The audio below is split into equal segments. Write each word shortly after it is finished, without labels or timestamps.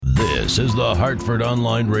This is the Hartford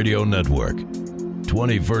Online Radio Network.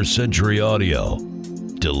 21st Century Audio.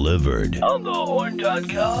 Delivered on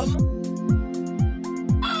thehorn.com.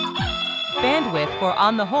 Bandwidth for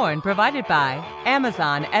On the Horn provided by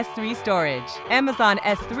Amazon S3 Storage. Amazon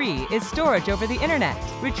S3 is storage over the internet.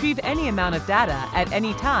 Retrieve any amount of data at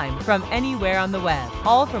any time from anywhere on the web,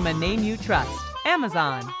 all from a name you trust.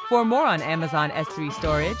 Amazon. For more on Amazon S3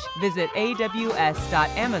 Storage, visit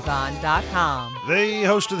aws.amazon.com. The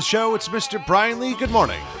host of the show, it's Mr. Brian Lee. Good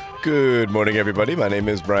morning. Good morning, everybody. My name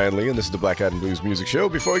is Brian Lee, and this is the Black Hat and Blues Music Show.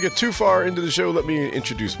 Before we get too far into the show, let me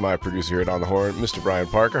introduce my producer here at On the Horn, Mr. Brian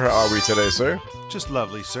Parker. How are we today, sir? Just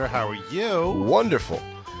lovely, sir. How are you? Wonderful.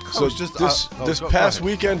 So this past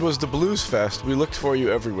weekend was the Blues Fest. We looked for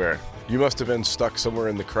you everywhere. You must have been stuck somewhere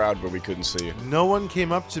in the crowd where we couldn't see you. No one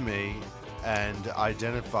came up to me and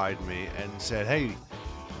identified me and said, hey,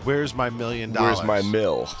 where's my $1 million? Where's my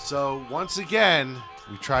mill? So once again,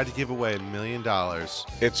 we tried to give away $1 million.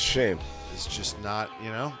 It's a shame. It's just not,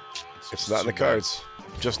 It's not in the cards.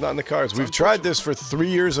 Just not in the cards. We've tried this for 3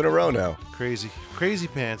 years in a row now. Crazy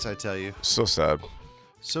pants, I tell you. So sad.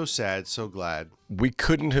 So sad, so glad. We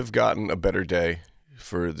couldn't have gotten a better day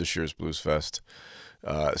for this year's Blues Fest.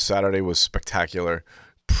 Saturday was spectacular.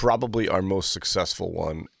 Probably our most successful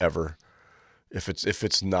one ever. If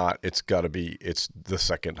it's not, it's got to be. It's the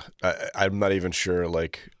second. I'm not even sure.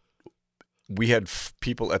 We had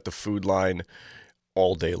people at the food line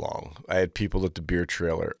all day long. I had people at the beer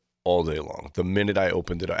trailer all day long. The minute I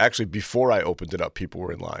opened it up, actually before I opened it up, people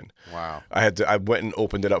were in line. Wow. I went and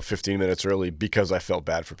opened it up 15 minutes early because I felt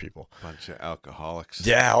bad for people. Bunch of alcoholics.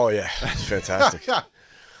 Yeah. Oh yeah. It's fantastic.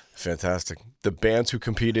 Fantastic. The bands who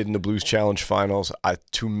competed in the Blues Challenge finals,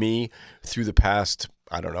 to me, through the past,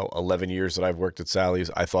 11 years that I've worked at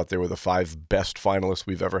Sally's, I thought they were the 5 best finalists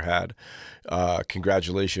we've ever had.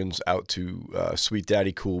 Congratulations out to Sweet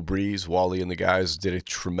Daddy Cool Breeze. Wally and the guys did a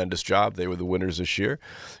tremendous job. They were the winners this year.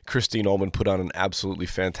 Christine Ullman put on an absolutely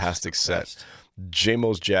fantastic set.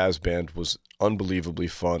 JMO's Jazz Band was unbelievably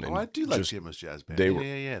fun. I do like JMO's Jazz Band. They were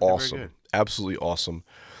awesome. Very good. Absolutely awesome.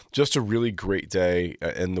 Just a really great day,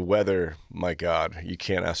 and the weather, my God, you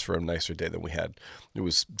can't ask for a nicer day than we had. It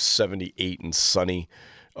was 78 and sunny.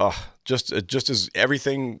 Just as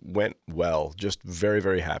everything went well, just very,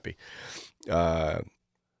 very happy. Yeah,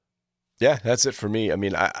 that's it for me. I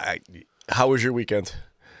mean, how was your weekend?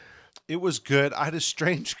 It was good. I had a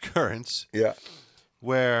strange occurrence. Yeah.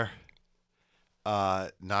 Where,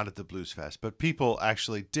 not at the Blues Fest, but people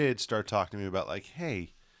actually did start talking to me about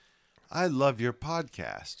hey, I love your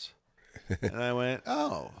podcast. And I went,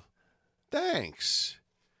 oh, thanks.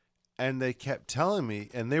 And they kept telling me,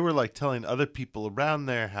 and they were telling other people around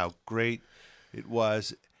there how great it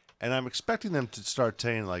was. And I'm expecting them to start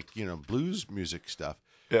saying blues music stuff.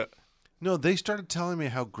 Yeah. No, they started telling me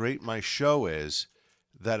how great my show is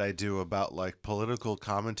that I do about political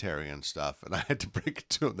commentary and stuff. And I had to break it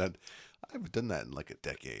to them that I haven't done that in a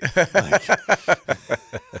decade.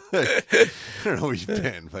 I don't know where you've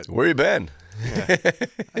been, but where you been? Yeah,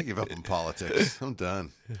 I give up on politics. I'm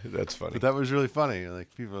done. That's funny. But that was really funny.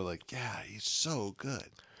 People are like, "Yeah, he's so good."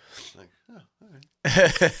 Oh, all right.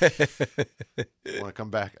 Want to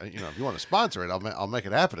come back? If you want to sponsor it, I'll make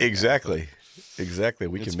it happen. Exactly. Exactly.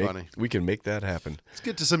 We can make that happen. Let's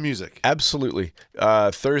get to some music. Absolutely.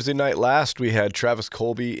 Thursday night last, we had Travis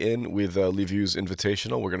Colby in with Lee View's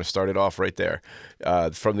Invitational. We're going to start it off right there.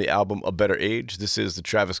 From the album A Better Age, this is the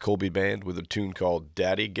Travis Colby Band with a tune called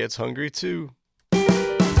Daddy Gets Hungry Too.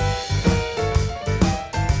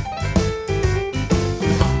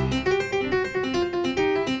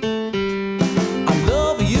 I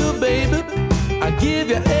love you, baby. I give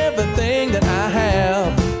you everything that I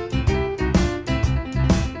have.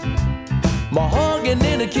 My hugging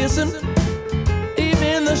and a kissing,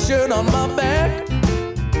 even the shirt on my back.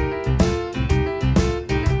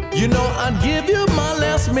 I'd give you my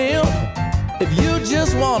last meal if you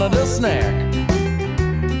just wanted a snack.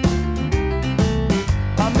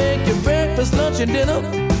 I make you breakfast, lunch, and dinner.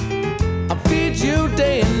 I feed you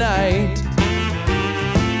day and night.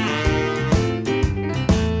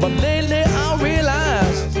 But lately I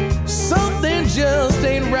realized something just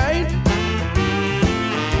ain't right.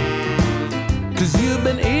 'Cause you've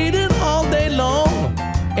been eating all day long,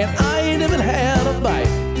 and I ain't even had a bite.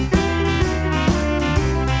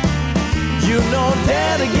 You know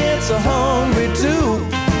Daddy gets hungry too.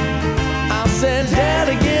 I said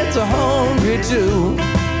Daddy gets hungry too.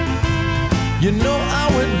 You know I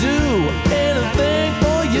would do anything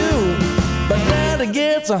for you, but Daddy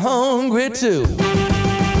gets hungry too.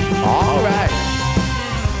 All right.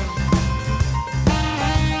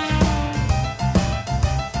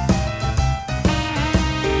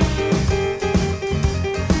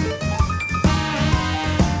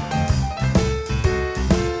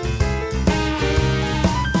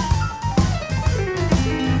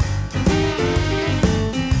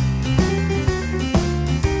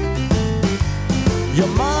 Your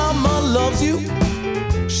mama loves you,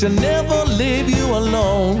 she'll never leave you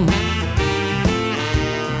alone.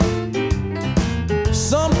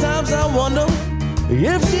 Sometimes I wonder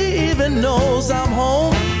if she even knows I'm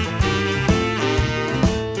home.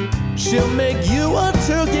 She'll make you a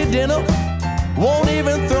turkey dinner, won't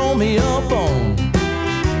even throw me a bone.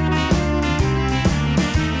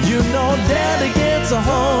 You know Daddy gets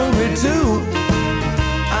hungry too.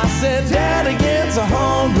 I said Daddy gets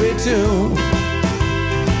hungry too.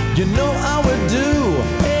 You know I would do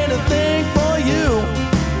anything for you,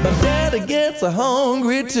 but Daddy gets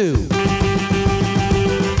hungry too.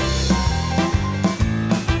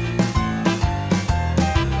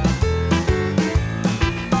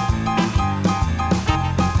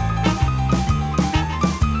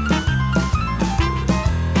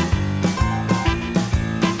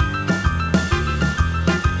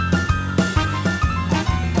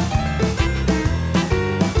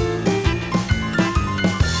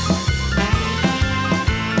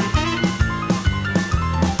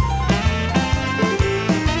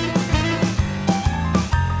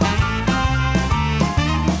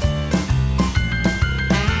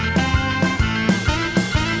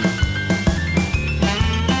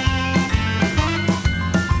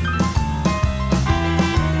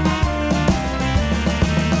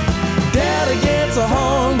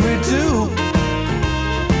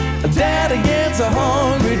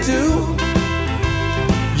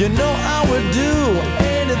 You know I would do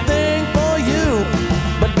anything for you,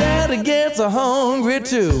 but Daddy gets hungry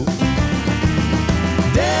too.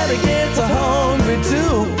 Daddy gets hungry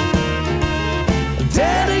too.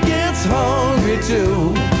 Daddy gets hungry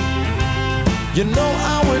too. You know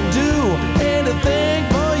I would do anything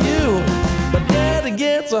for you, but Daddy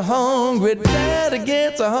gets hungry. Daddy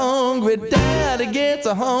gets hungry. Daddy gets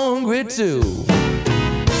hungry too.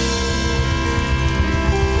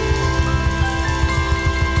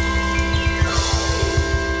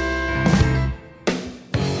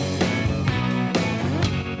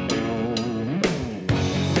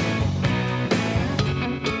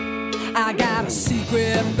 I got a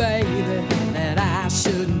secret, baby, that I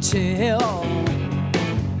shouldn't tell.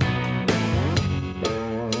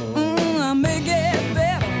 I may get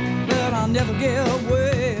better, but I'll never get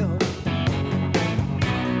well.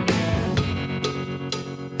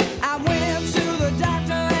 I went to the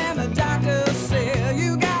doctor and the doctor said,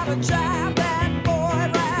 you gotta drive that boy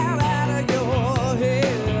right out of your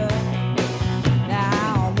head.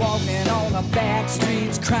 Now I'm walking on the back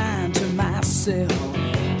streets crying to myself.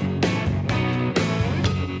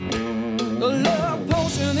 The love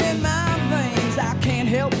potion in my veins, I can't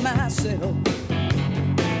help myself.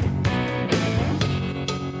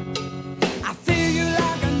 I feel you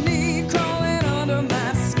like a need crawling under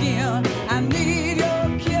my skin. I need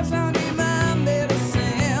your kiss, I need my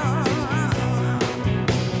medicine.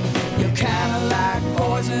 You're kinda like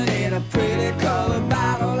poison in a pretty colored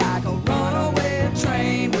bottle, like a runaway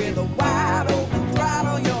train with a wide open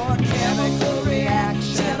throttle. Your chemical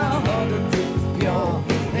reaction, 100 proof pure.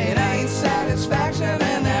 It ain't satisfaction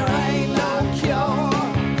and there ain't no cure.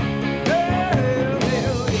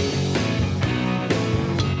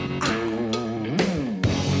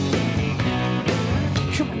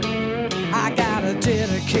 I got a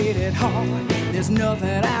dedicated heart, there's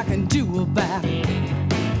nothing I can do about it.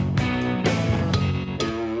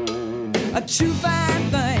 A true fine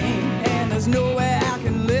thing, and there's no way I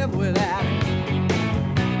can live without it.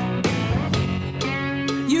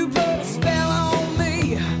 You put a spell on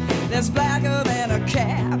me that's blacker than a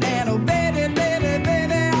cat. And oh baby, baby,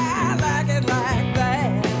 baby, I like it like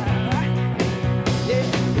that. Yeah,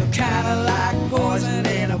 you're kinda like poison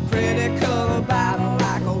in a pretty colored bottle,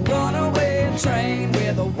 like a runaway train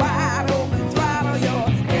with a wide open throttle. Your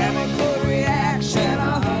chemical reaction,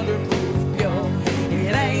 100 proof pure.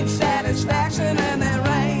 It ain't satisfaction and there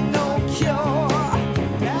ain't no cure.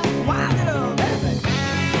 Wind it up, baby.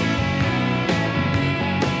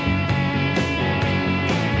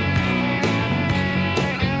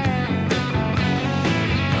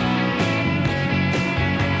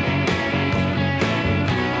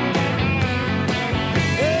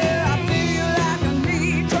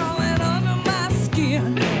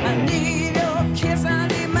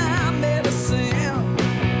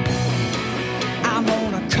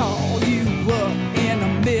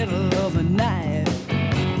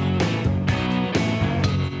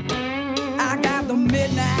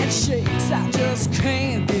 Shakes, I just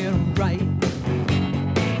can't get them right.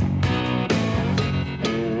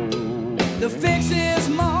 The fix is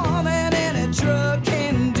more than any drug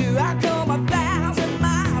can do. I come 1,000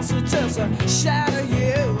 miles to just a shot of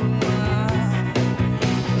you.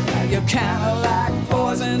 You're kinda like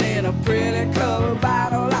poison in a pretty colored bottle.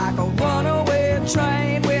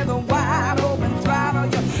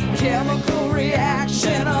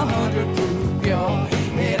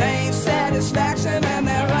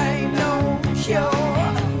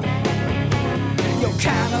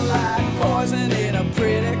 Kinda like poison in a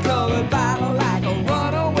pretty colored bottle, like a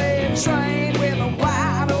runaway train with a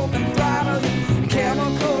wide open throttle.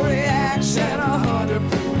 Chemical reaction,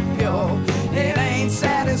 100 proof pure. It ain't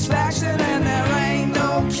satisfaction and there ain't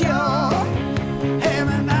no cure. Hear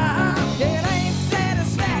me now. It ain't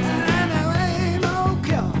satisfaction and there ain't no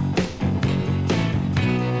cure.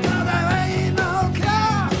 No, there ain't no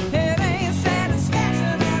cure. It ain't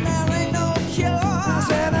satisfaction and there ain't no cure. I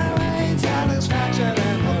said there ain't satisfaction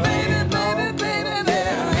and there ain't no cure. Baby,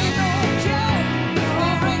 there ain't no cure.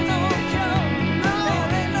 There ain't no cure. No, there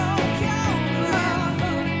ain't no cure.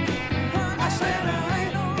 I said there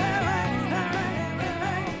ain't no cure.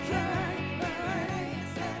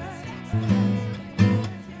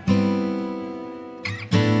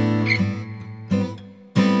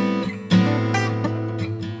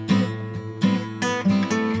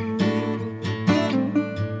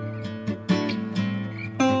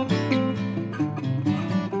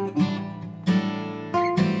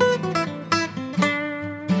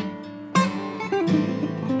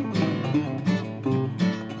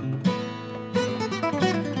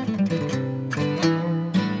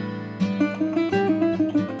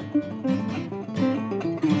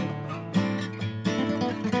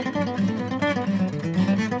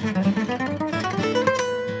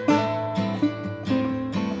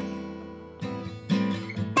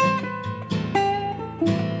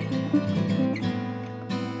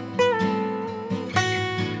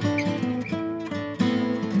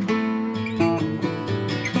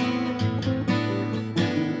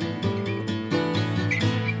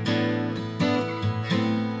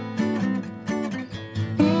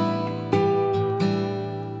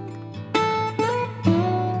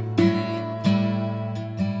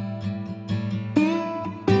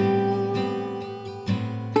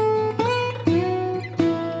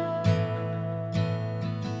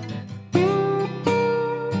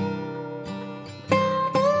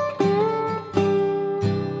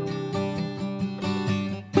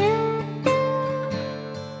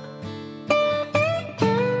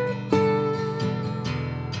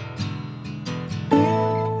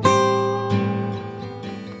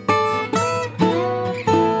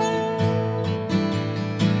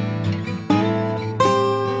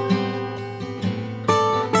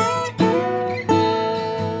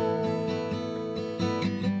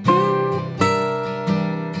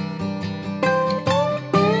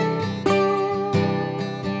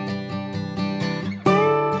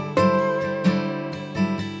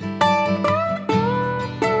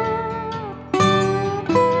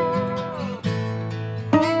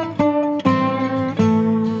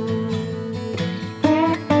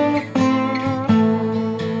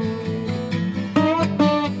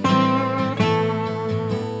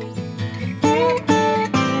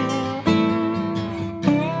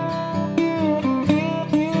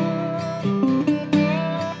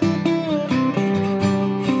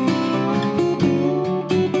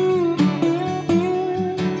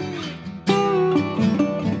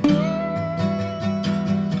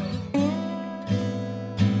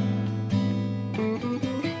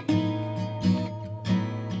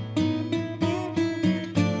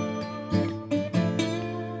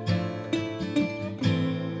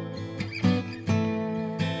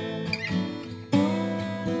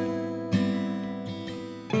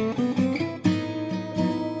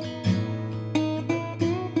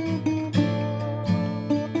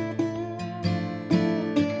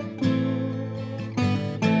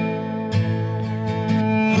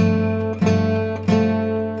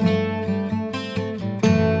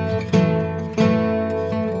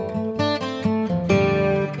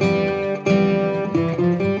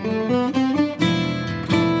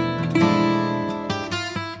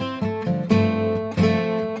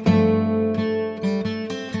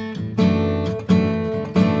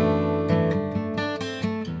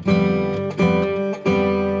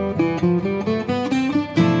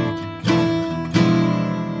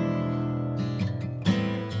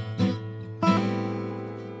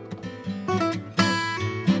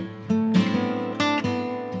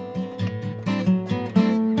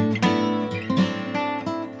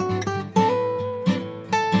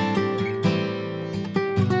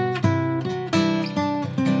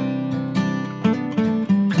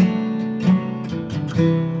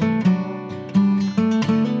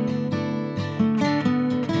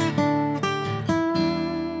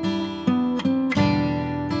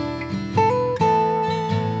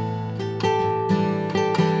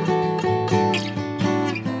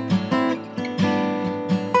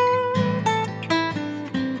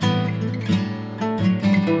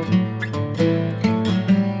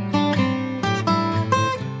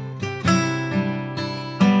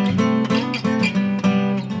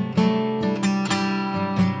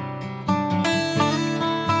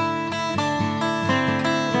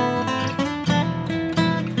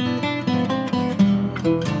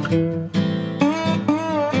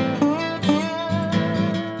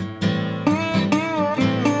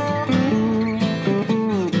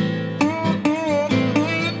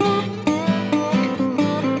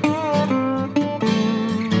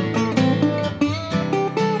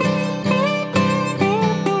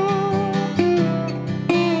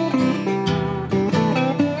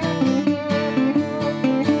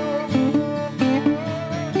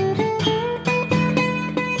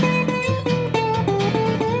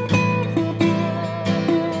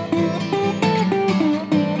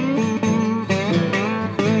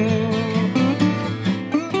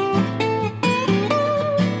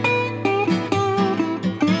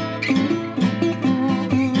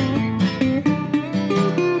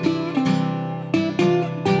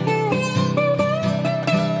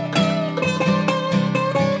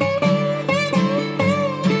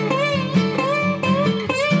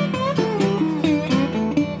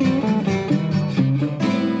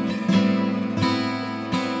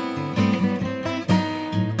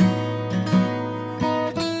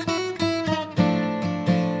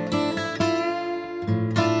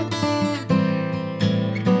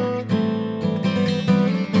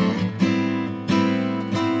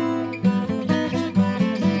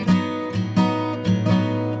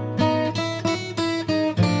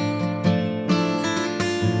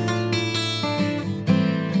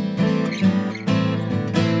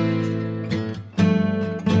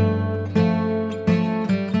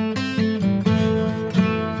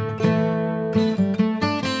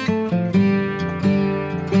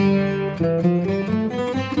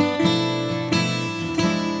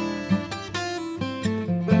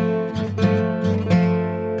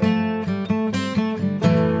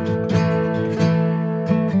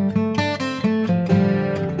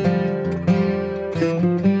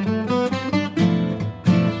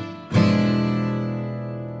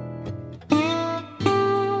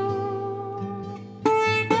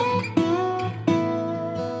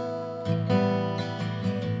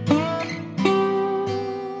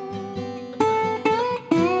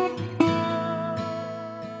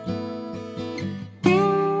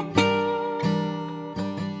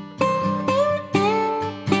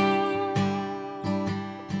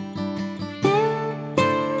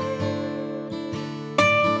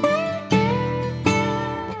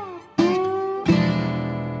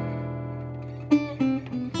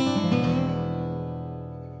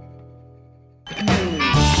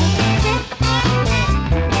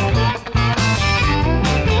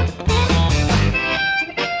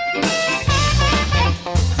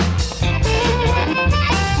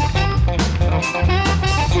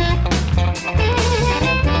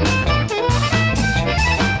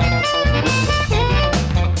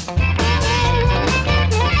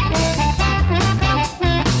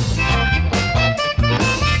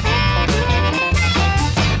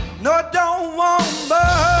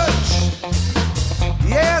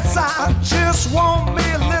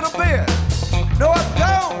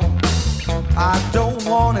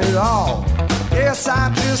 Yes,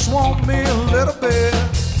 I just want me a little bit.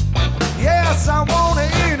 Yes, I want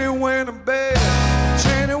anyone in bed,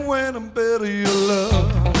 anyone in bed of your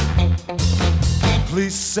love.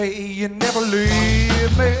 Please say you never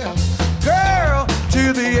leave me, girl,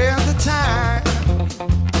 to the end of time.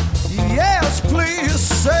 Yes, please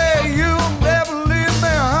say you'll never leave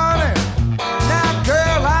me, honey. Now,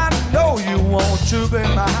 girl, I know you want to be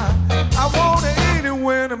mine. I want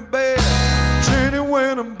anyone in bed,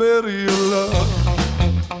 anyone in bed of your love.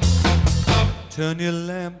 Turn your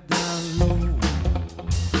lamp down low.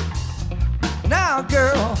 Now,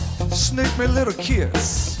 girl, sneak me a little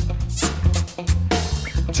kiss.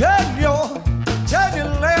 Turn your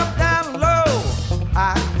lamp down low.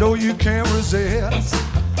 I know you can't resist.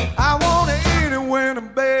 I want anyone in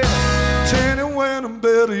bed, anyone in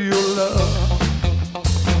bed of your love.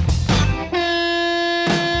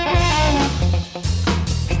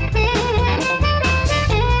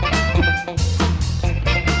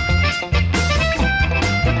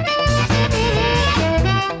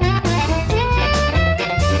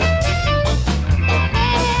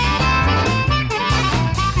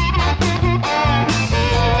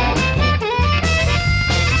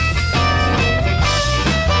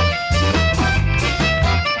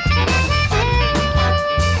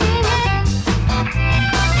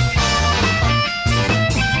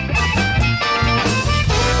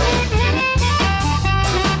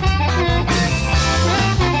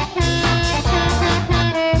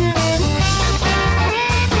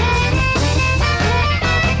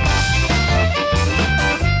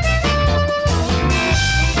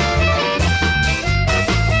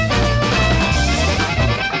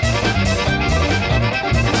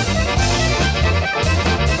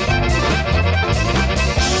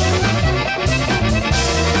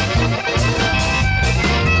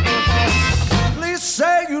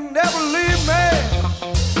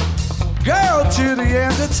 To the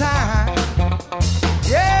end of time.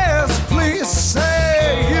 Yes, please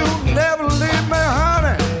say you'll never leave me,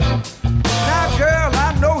 honey. Now, girl,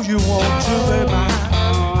 I know you want to be mine.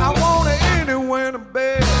 I want anyone in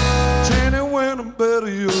bed, anyone in bed of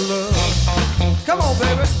your love. Come on,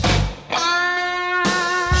 baby.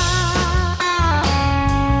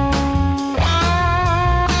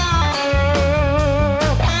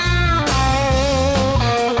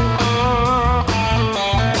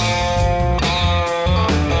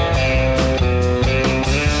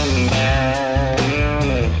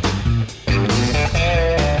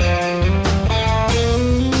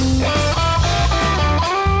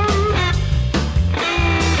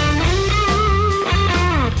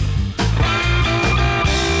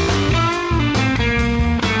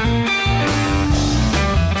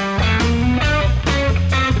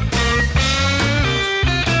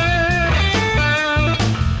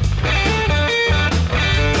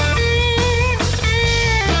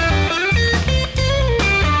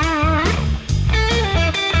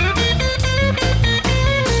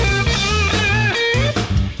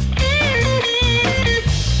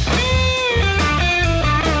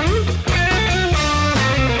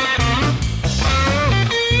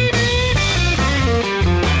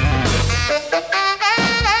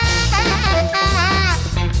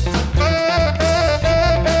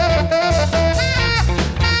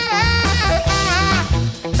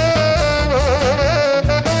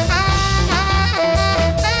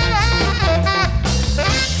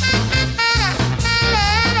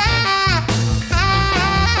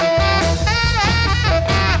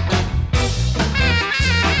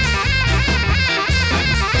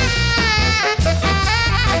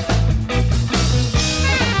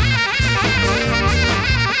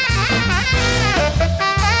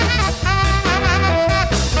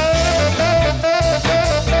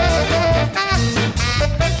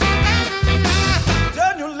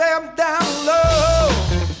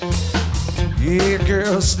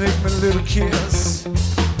 Sneak me a little kiss.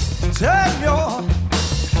 Turn your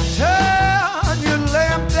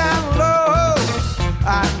lamp down low.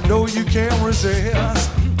 I know you can't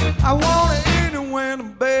resist. I want anyone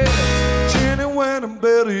in bed, anyone in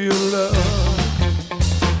bed of your love.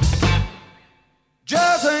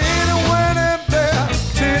 Just anyone in bed,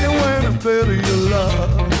 anyone in bed of your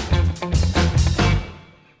love.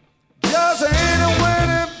 Just anyone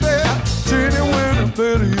in bed, anyone in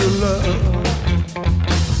bed of your love.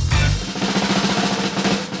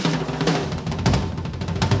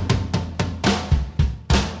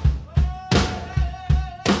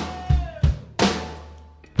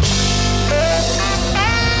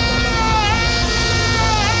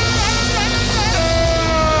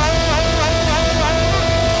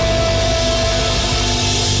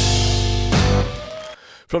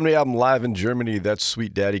 From the album Live in Germany, that's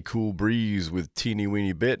Sweet Daddy Cool Breeze with Teeny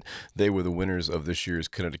Weeny Bit. They were the winners of this year's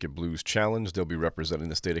Connecticut Blues Challenge. They'll be representing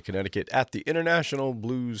the state of Connecticut at the International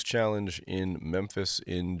Blues Challenge in Memphis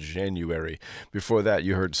in January. Before that,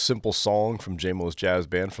 you heard Simple Song from J-Mo's Jazz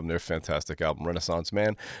Band from their fantastic album Renaissance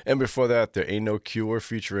Man. And before that, There Ain't No Cure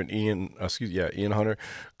featuring Ian Hunter,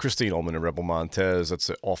 Christine Ullman, and Rebel Montez. That's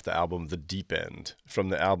off the album The Deep End. From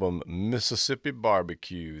the album Mississippi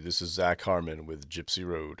Barbecue, this is Zach Harmon with Gypsy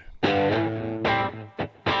Road.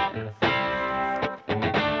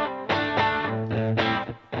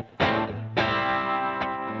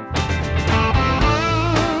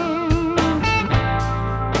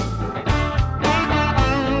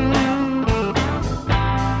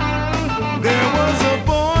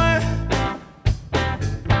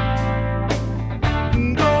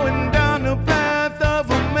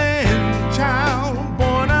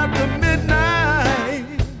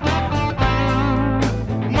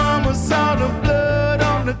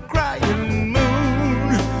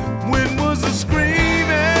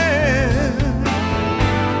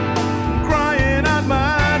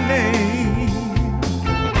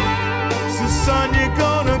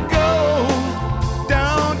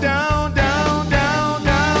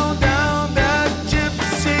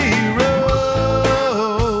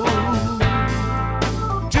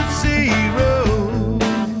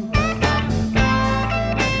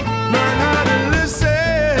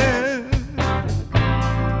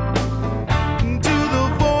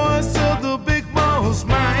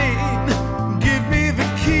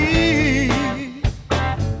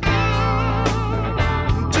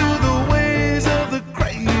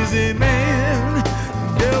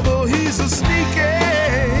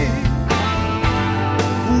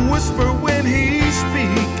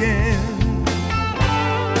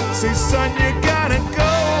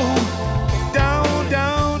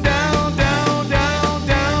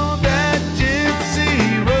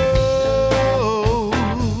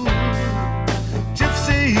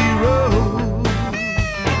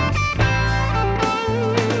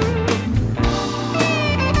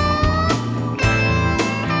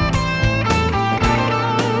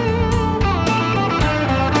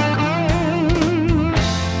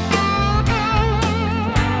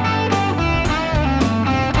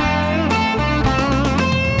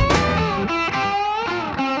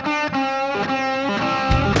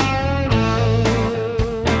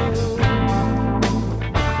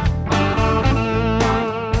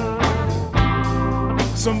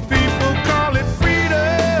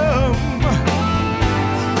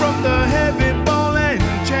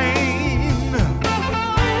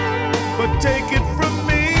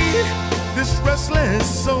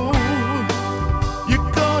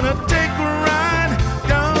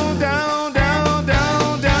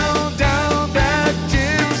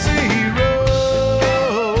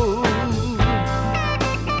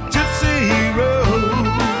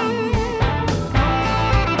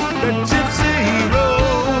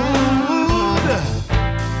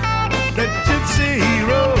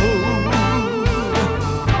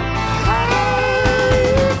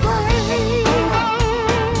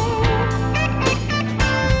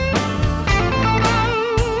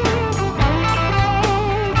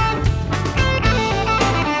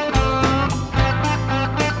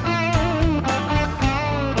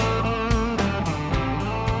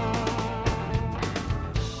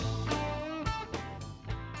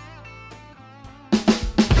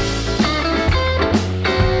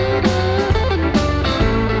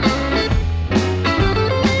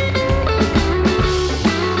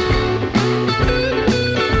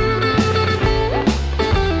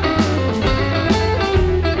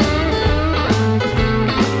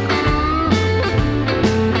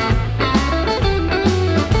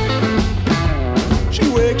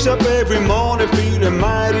 Up every morning feeling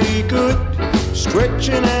mighty good,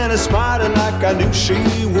 stretching and smiling like I knew she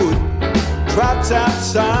would. Trots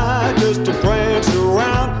outside just to prance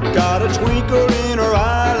around, got a twinkle in her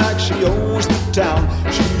eye like she owns the town.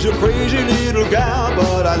 She's a crazy little gal,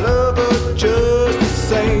 but I love her just the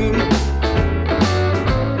same.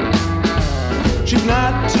 She's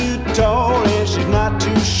not too tall and she's not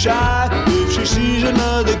too shy. If she sees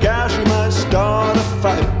another gal, she might start a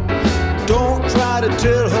fight. Don't try to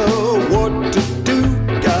tell her what to do.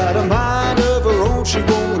 Got a mind of her own, she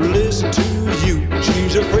won't listen to you.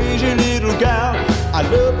 She's a crazy little gal, I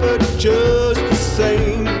love her just the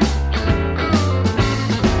same.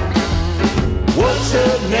 What's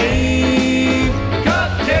her name?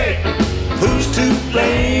 Cupcake. Who's to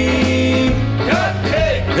blame?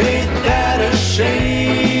 Cupcake. Ain't that a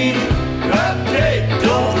shame? Cupcake.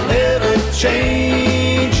 Don't ever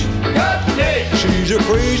change. Cupcake. She's a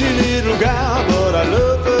crazy little gal, but I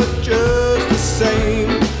love her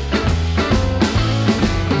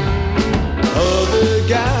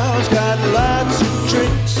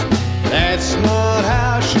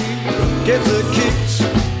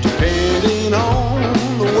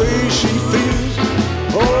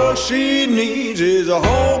a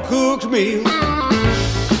whole cooked meal.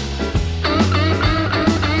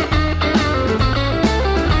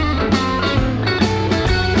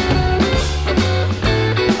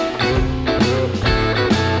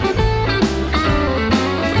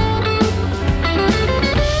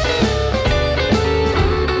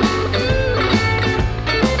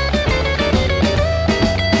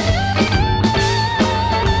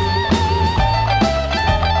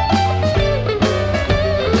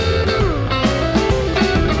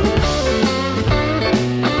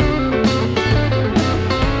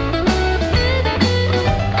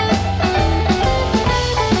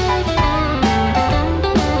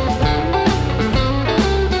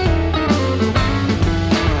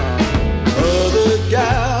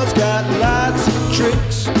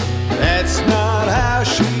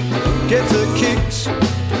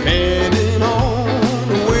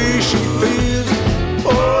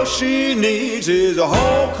 Is a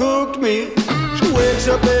whole-cooked meal. She wakes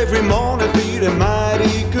up every morning feeling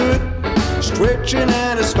mighty good, stretching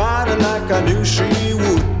and smiling like I knew she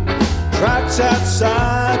would. Tracks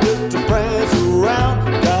outside just to prance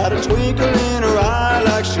around, got a twinkle in her eye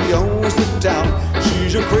like she owns the town.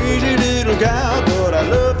 She's a crazy little gal, but I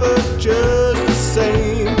love her just the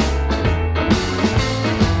same.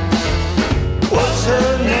 What's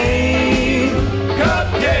her name?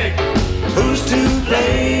 Cupcake. Who's to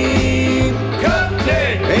blame?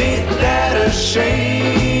 Ain't that a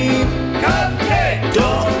shame? Cupcake!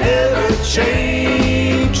 Don't ever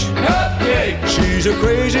change. Cupcake! She's a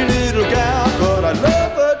crazy little gal, but I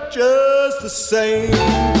love her just the same.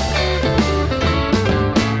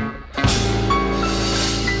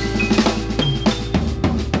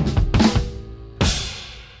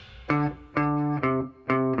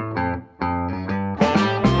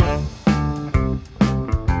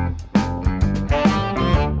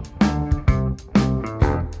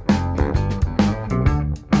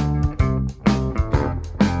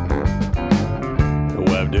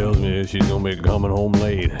 She's gonna be coming home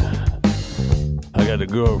late. I got the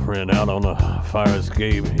girlfriend out on the fire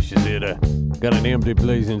escape. She said, got an empty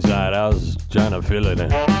place inside. I was trying to fill it.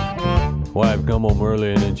 Wife come home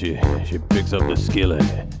early and then she picks up the skillet.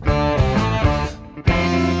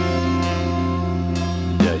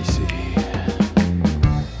 Dicey.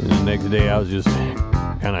 And the next day I was just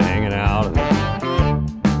kind of hanging out and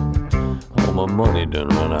all my money done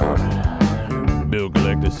run out. Bill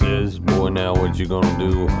collector says, boy, now what you gonna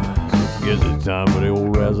do? Guess it's time for the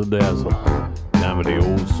old razzle-dazzle. Time for the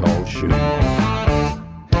old salt shoot.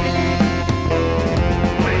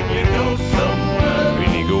 When you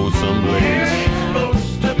go someplace, you ain't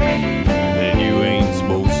supposed to be. And you ain't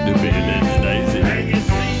supposed to be. That's Daisy. And you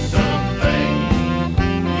see something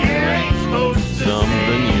you ain't supposed to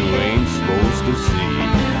something see. You ain't supposed to see.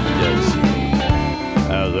 Daisy.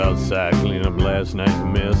 I was outside cleaning up last night's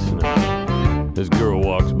mess, and this girl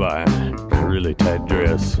walks by. Really tight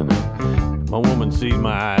dress, and my woman sees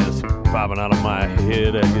my eyes popping out of my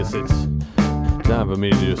head. I guess it's time for me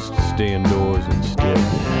to just stay indoors instead.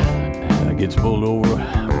 I gets pulled over,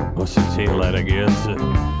 what's the taillight, I guess.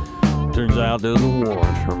 Turns out there's a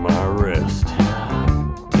warrant for my arrest.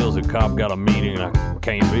 Tells the cop got a meeting and I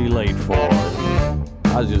can't be late for it.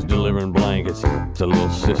 I was just delivering blankets to Little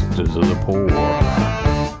Sisters of the Poor.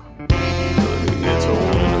 It's all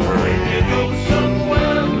in a hurry.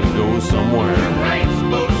 Somewhere you ain't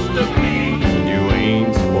supposed to be. You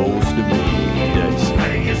ain't supposed to be. Yes.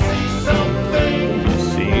 And you see something. You're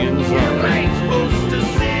seeing something. You ain't supposed to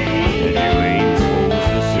see. And you ain't supposed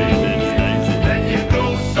to see. Then you go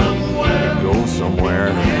somewhere. You go somewhere.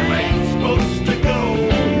 You ain't supposed to go.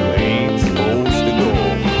 You ain't supposed to go.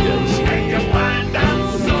 Yes. And you find out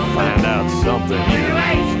something. Find out something. You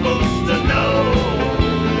ain't supposed to know.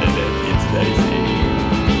 And it's Daisy.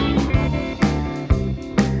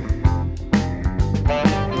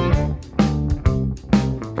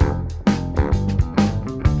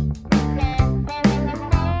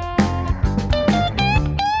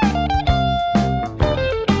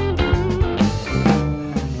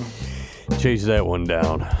 Chase that one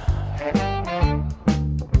down.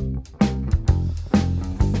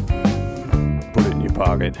 Put it in your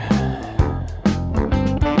pocket.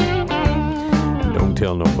 Don't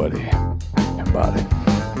tell nobody about it.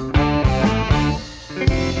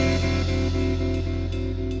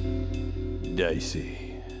 Dicey.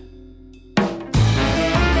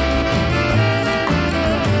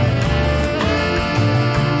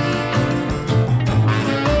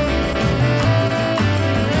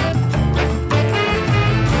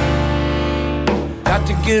 Got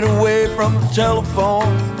to get away from the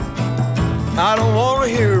telephone. I don't want to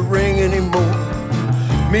hear it ring anymore.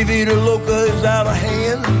 Mi vida loca is out of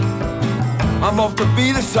hand. I'm off to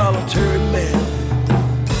be the solitary man.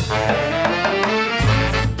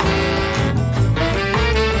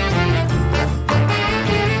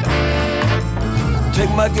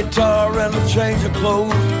 Take my guitar and a change of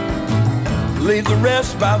clothes, leave the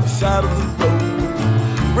rest by the side of the road.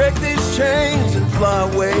 Break these chains and fly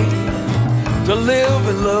away to live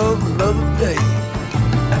and love another day.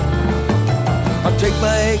 I take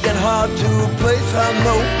my aching heart to a place I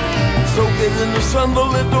know, soak it in the sun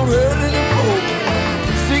till it don't hurt anymore.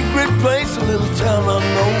 Secret place, a little town I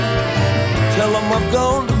know, tell them I've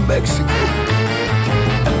gone to Mexico.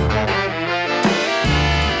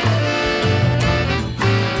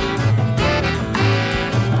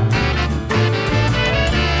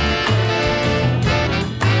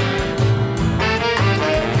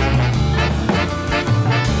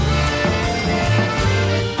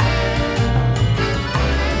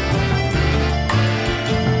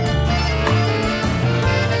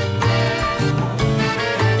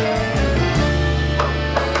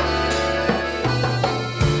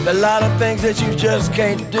 A lot of things that you just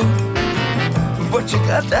can't do, but you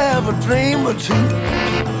got to have a dream or two.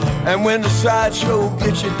 And when the sideshow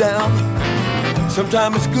gets you down,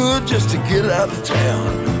 sometimes it's good just to get out of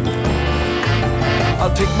town.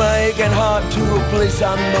 I'll take my aching heart to a place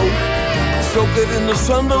I know, soak it in the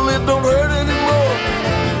sun till it don't hurt anymore.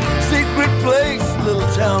 Secret place, little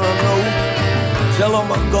town I know, tell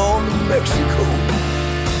them I'm going to Mexico.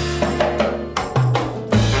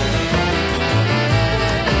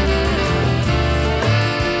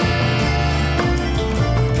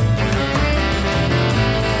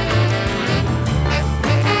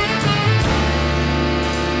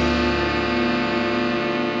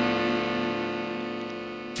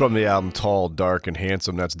 From the album Tall, Dark, and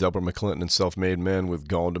Handsome, that's Delbert McClinton and Self-Made Men with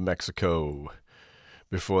Gone to Mexico.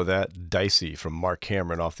 Before that, Dicey from Mark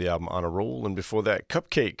Cameron off the album On a Roll. And before that,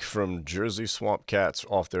 Cupcake from Jersey Swamp Cats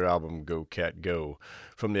off their album Go Cat Go.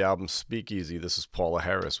 From the album Speakeasy, this is Paula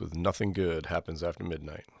Harris with Nothing Good Happens After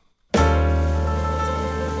Midnight.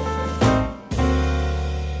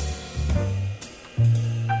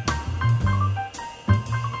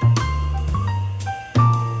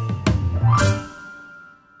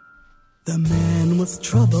 The man was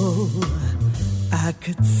trouble, I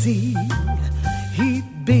could see.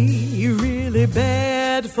 He'd be really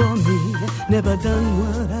bad for me. Never done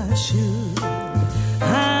what I should.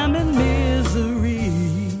 I'm in misery.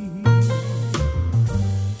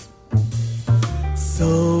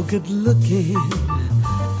 So good looking,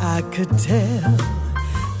 I could tell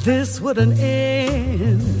this wouldn't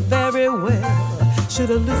end very well. Should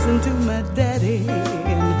have listened to my daddy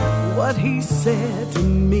and what he said to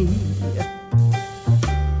me.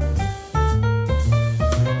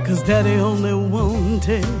 'Cause daddy only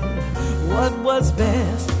wanted what was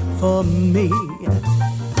best for me.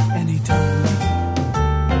 And he told me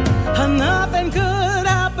nothing good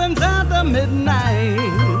happens after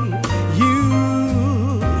midnight.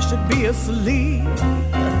 You should be asleep.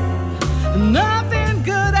 Nothing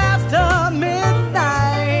good after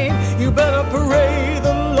midnight. You better pray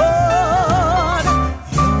the Lord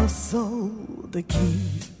your soul to keep.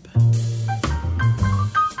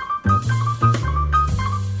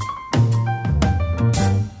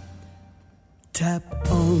 Tap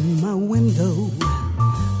on my window,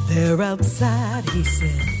 there outside, he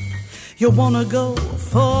said, you wanna go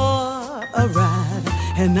for a ride?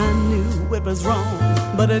 And I knew it was wrong,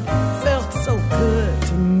 but it felt so good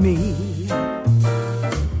to me.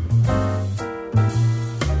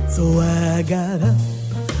 So I got up,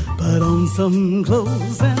 put on some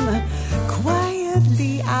clothes, and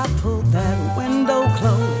quietly I pulled that window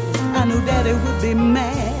closed. I knew Daddy would be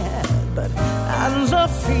mad, but I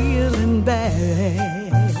love feeling bad.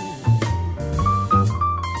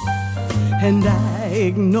 And I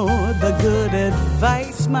ignored the good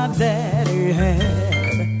advice my daddy had.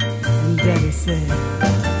 And Daddy said,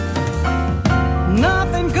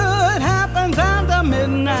 nothing good happens after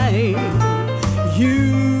midnight.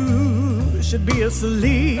 You should be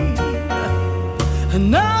asleep.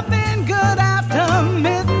 Nothing good after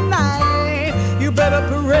midnight. You better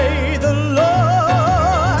pray the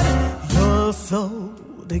Lord your soul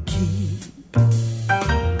to keep.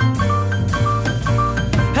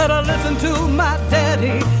 Had I listened to my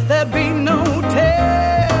daddy, there'd be no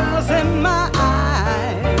tears in my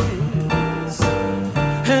eyes.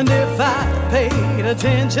 And if I paid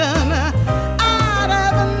attention, I'd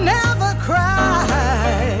have never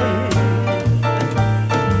cried.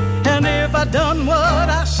 And if I'd done what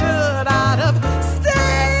I should, I'd have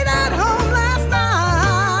stayed at home last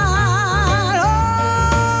night.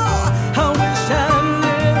 Oh, I wish I'd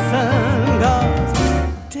listened, 'cause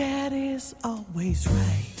Daddy's always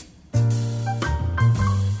right.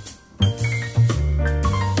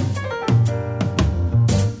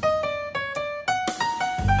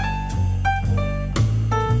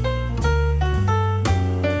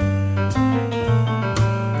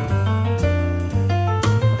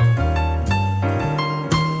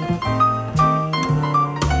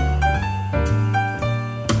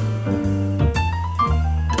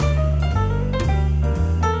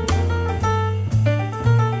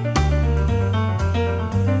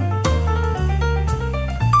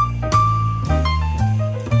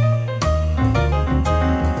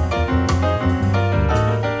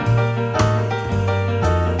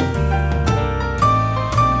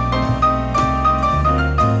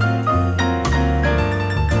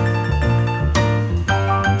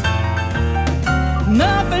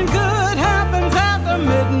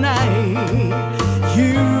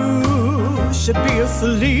 should be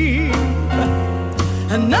asleep.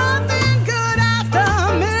 And nothing good after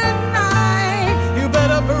midnight. You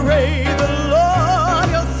better pray the Lord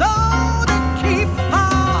your soul to keep.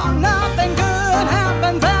 Oh, nothing good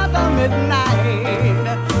happens after midnight.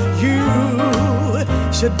 You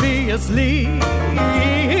should be asleep.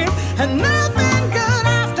 And nothing good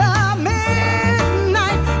after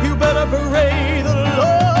midnight. You better pray the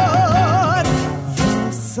Lord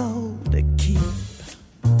your soul to keep.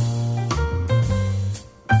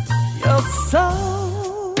 Your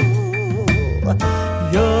soul to keep.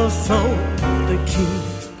 Your soul to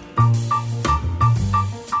keep.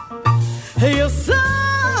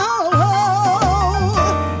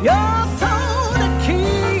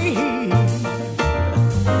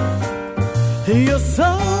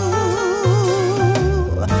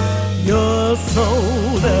 Your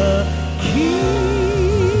soul to keep.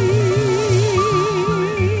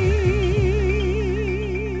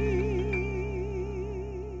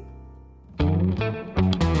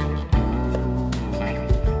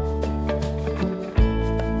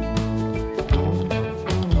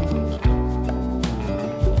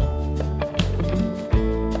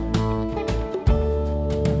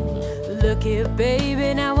 Look here,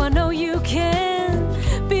 baby, now I know you can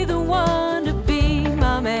be the one to be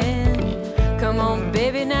my man. Come on,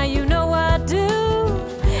 baby, now you know I'd do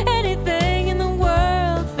anything in the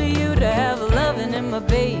world for you to have loving in my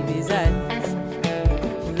baby's eyes.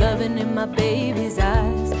 Loving in my baby's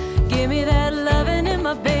eyes. Give me that loving in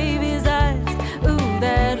my baby's eyes. Ooh,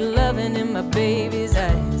 that loving in my baby's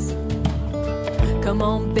eyes. Come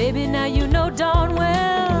on, baby, now you know darn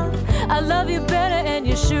well I love you better and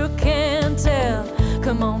you sure can tell.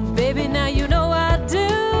 Come on, baby, now you know I'd do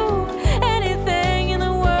anything in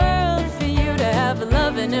the world for you to have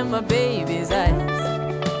loving in my baby's eyes.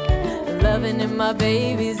 Loving in my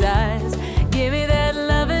baby's eyes. Give me that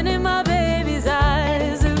loving in my baby's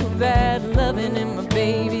eyes. Ooh, that loving in my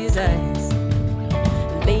baby's eyes.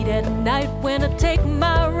 Late at night when I take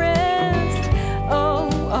my rest, oh,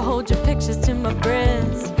 I hold your pictures to my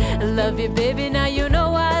breast. I love you, baby, now you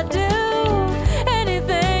know I do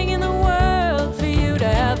anything in the world for you to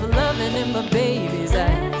have loving in my baby's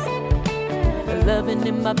eyes. Loving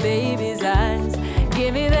in my baby's eyes.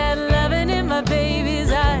 Give me that loving in my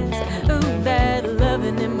baby's eyes. Ooh, that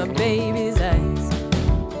loving in my baby's eyes.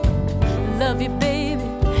 Love you, baby,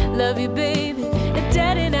 love you, baby. And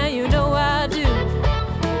daddy, now you know I do.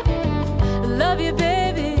 Love you,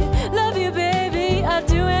 baby, I'll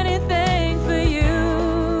do anything for you.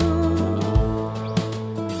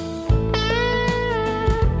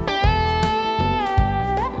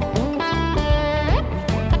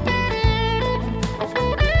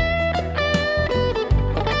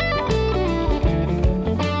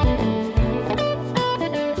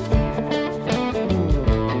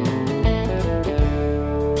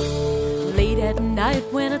 Late at night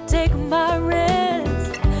when I take my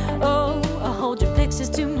rest, oh, I hold your pictures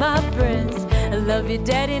to my breast. I love you,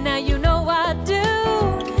 daddy, now you know I'd do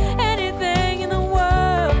anything in the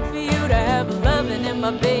world for you to have loving in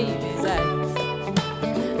my baby's eyes.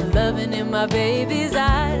 Loving in my baby's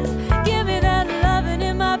eyes. Give me that loving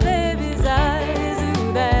in my baby's eyes.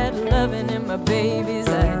 Ooh, that loving in my baby's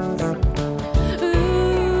eyes.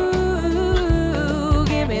 Ooh,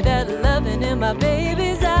 give me that loving in my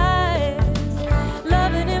baby's eyes.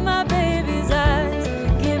 Loving in my baby's eyes.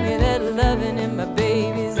 Give me that loving in my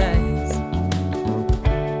baby's eyes.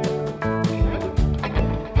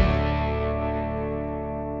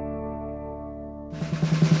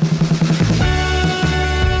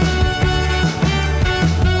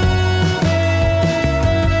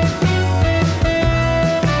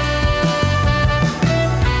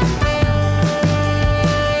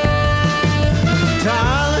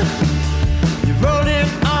 Darling, you wrote it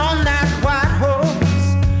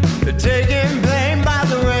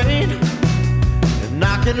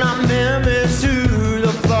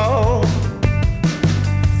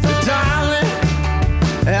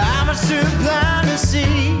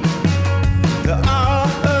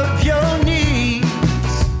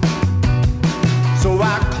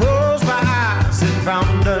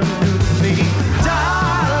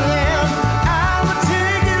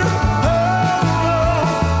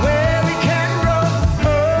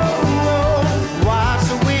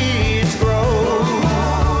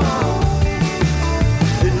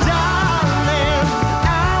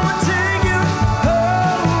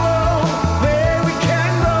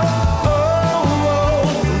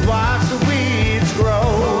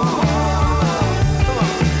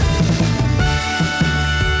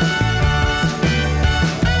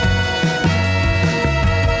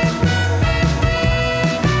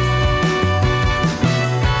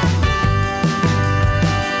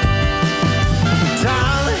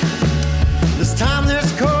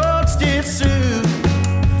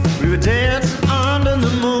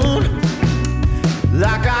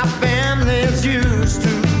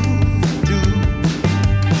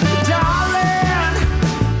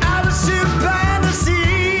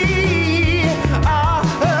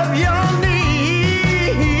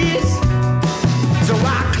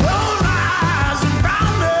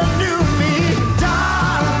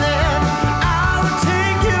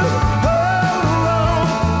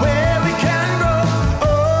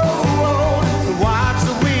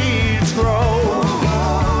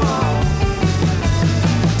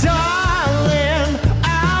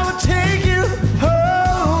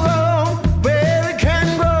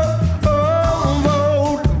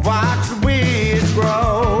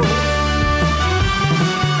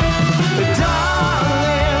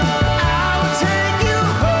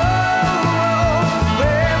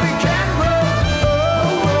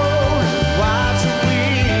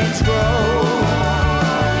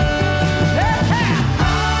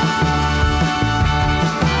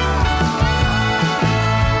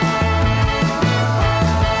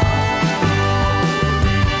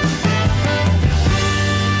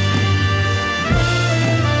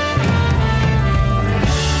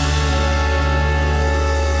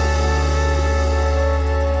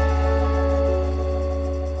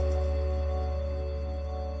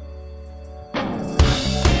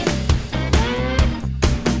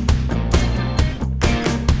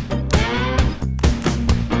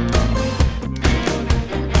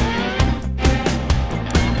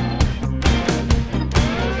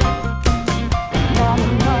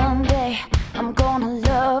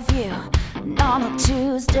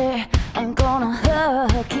Tuesday, I'm gonna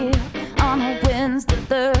hug you. On a Wednesday,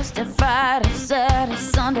 Thursday, Friday, Saturday,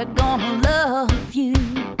 Sunday, gonna love you.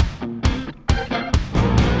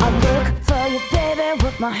 I look for you, baby,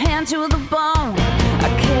 with my hand to the bone. I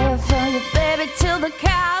care for you, baby, till the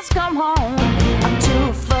cows come home. I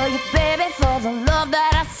do for you, baby, for the love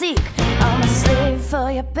that I seek. I'm a slave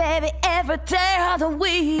for you, baby, every day of the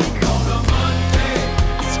week. On a Monday,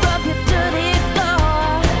 I scrub your dirty floor.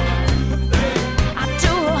 I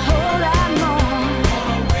do a whole lot more. On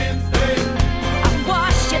a Wednesday, I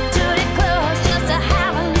wash your dirty clothes just to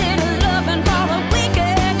have a little loving for the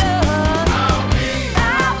weekend.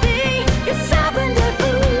 I'll be your Sunday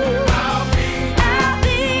fool. I'll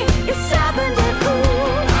be your Sunday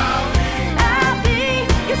fool. I'll be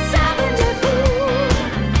your Sunday fool.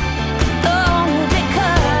 Only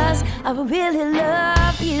because I really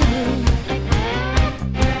love you.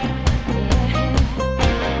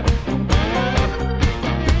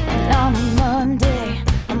 On a Monday,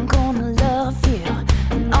 I'm gonna love you.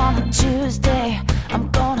 On a Tuesday, I'm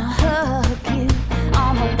gonna hug you.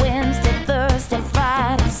 On a Wednesday, Thursday,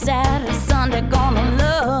 Friday, Saturday, Sunday, gonna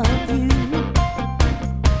love you.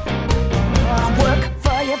 I work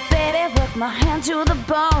for you, baby, work my hand to the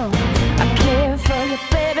bone. I care for you,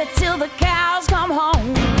 baby, till the cows come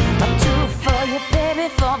home. I do for you, baby,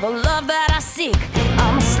 for the love that I seek.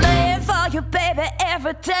 I'm a slave for you, baby,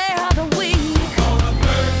 every day of the week.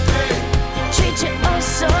 Treat you oh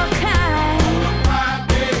so kind.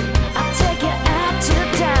 I take you out to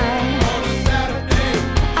dine.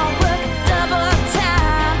 I work double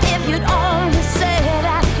time if you'd only say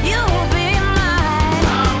that you'll be mine.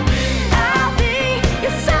 I'll be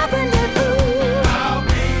your Sunday fool. I'll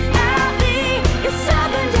be your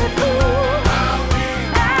Sunday fool.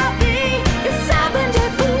 I'll be your Sunday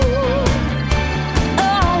fool.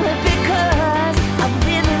 Only because I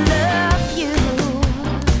really love you.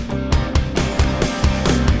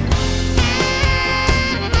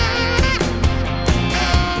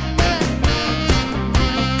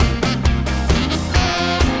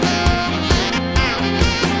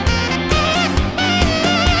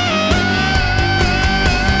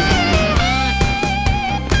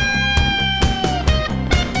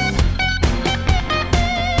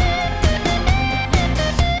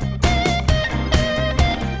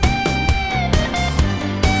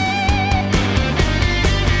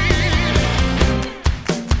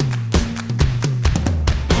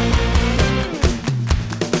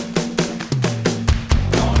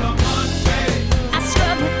 I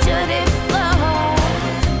scrub your dirty floor.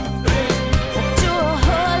 Do a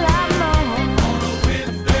whole lot more.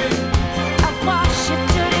 I wash your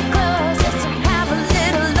dirty clothes just to have a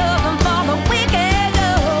little loving for the weekend.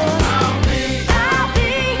 I'll be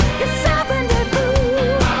your Sunday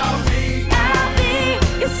fool. I'll be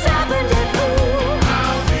your Sunday fool.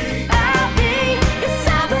 I'll be your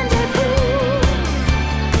Sunday fool.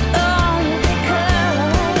 Only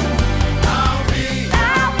because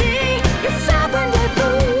I'll be your Sunday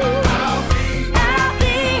fool. I'll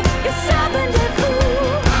be your Sunday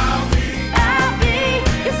fool. I'll be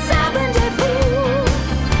your Sunday fool.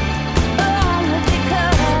 Only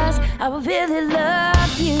because I really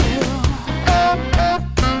love you.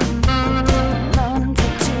 Monday,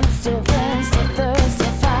 Tuesday, Wednesday,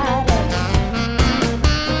 Thursday, Friday.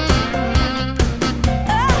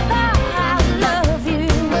 Oh, I love you.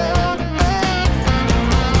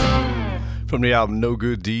 From the album No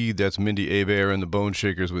Good Deed, that's Mindy Abair and the Bone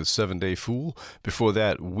Shakers with 7 Day Fool. Before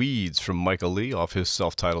that, Weeds from Michael Lee off his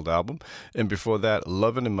self-titled album. And before that,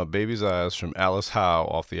 Lovin' in My Baby's Eyes from Alice Howe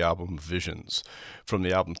off the album Visions. From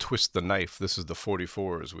the album Twist the Knife, this is the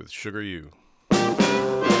 44s with Sugar You.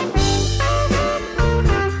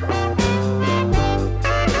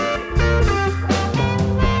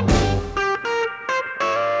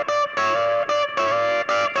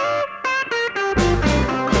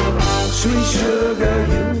 Sweet sugar,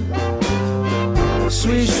 you.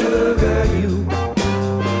 Sweet sugar, you.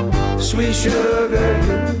 Sweet sugar,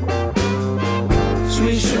 you.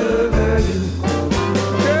 Sweet sugar, you.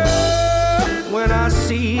 Girl, when I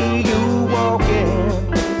see you walking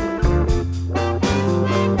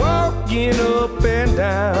up and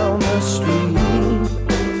down the street,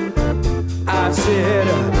 I said,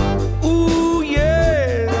 ooh,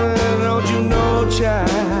 yeah, don't you know,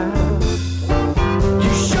 child,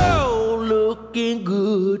 you sure looking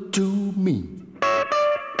good to me.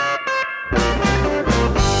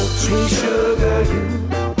 Sweet sugar, you.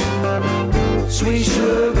 Sweet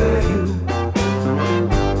sugar, you.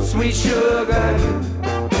 Sweet sugar, you.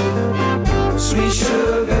 Sweet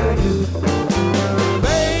sugar, you.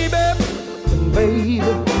 Baby, baby,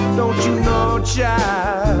 don't you know,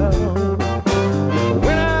 child,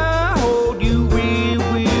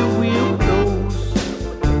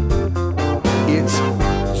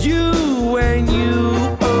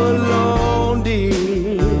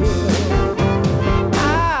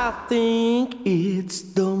 think it's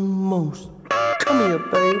the most. Come here,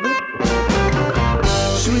 baby.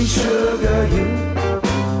 Sweet sugar, you.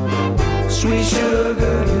 Sweet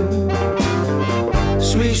sugar, you.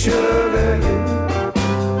 Sweet sugar, you.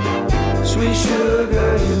 Sweet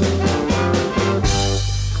sugar, you.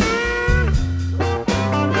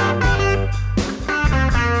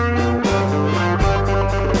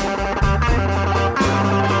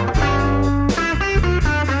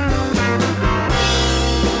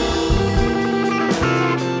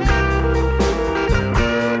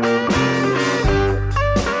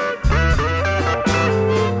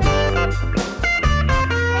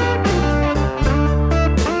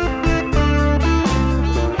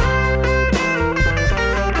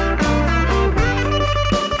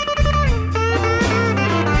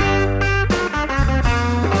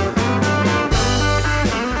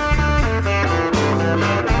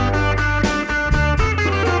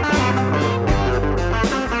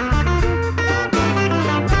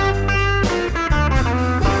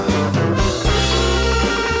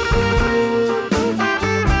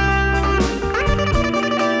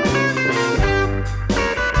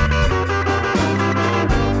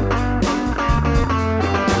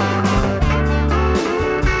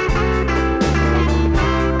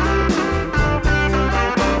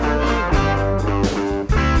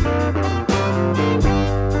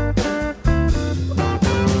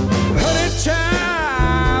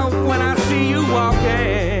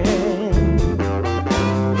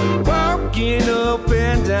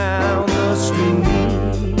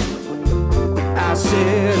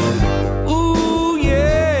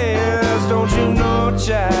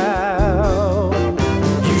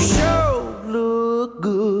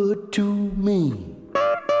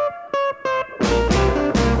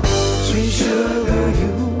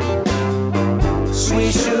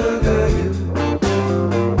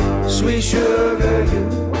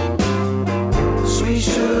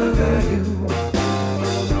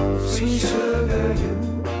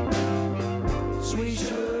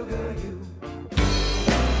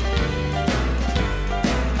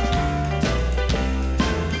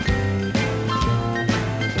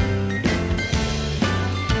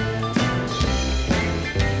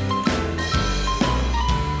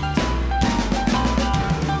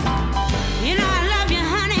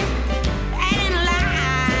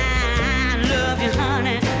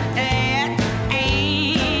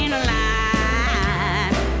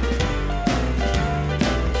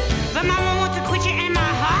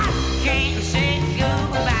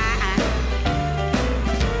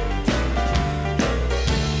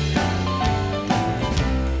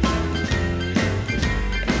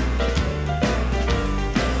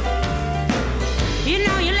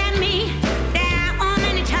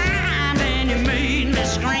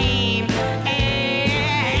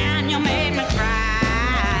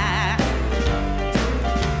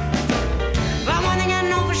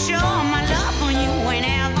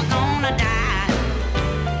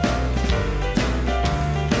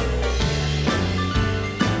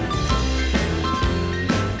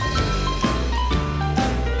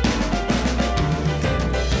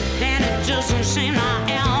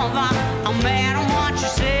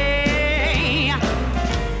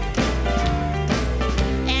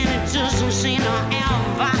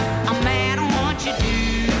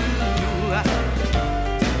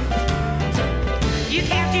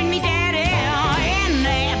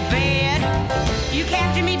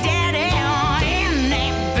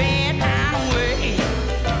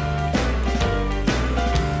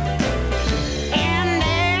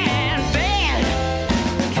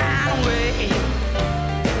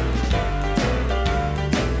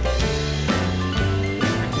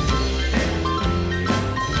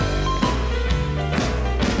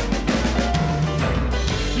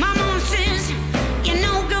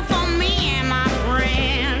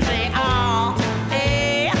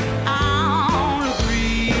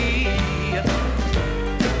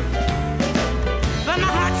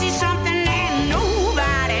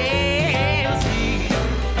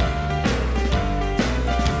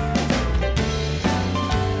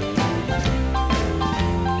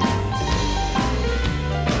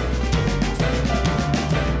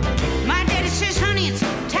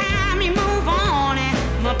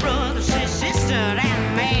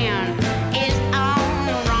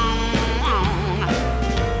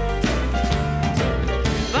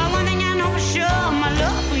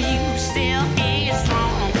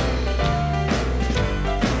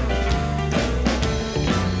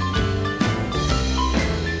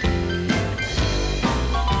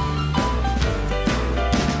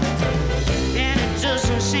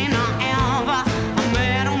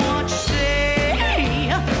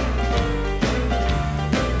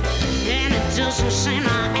 just a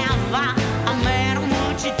sinner ever. No matter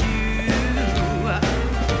what you do,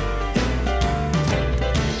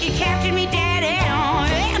 you captured me, daddy,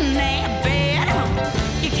 in that bed.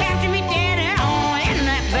 You captured me, daddy, in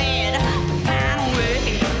that bed. Kind of way.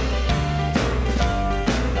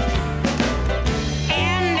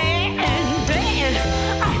 In that bed,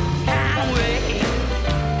 kind of way.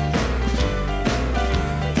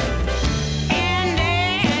 In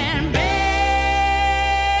that bed,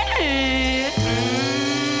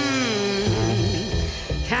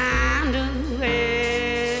 kind of way.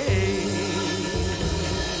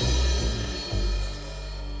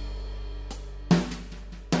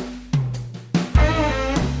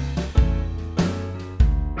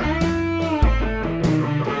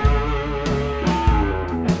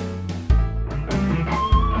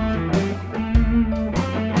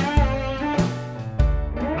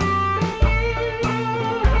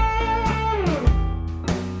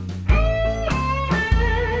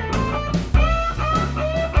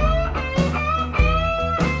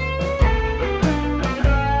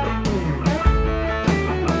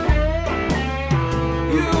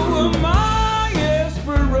 You were my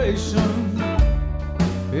inspiration,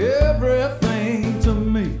 everything to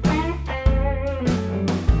me.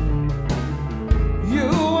 You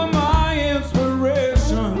were my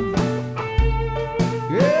inspiration,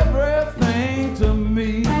 everything to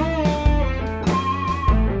me.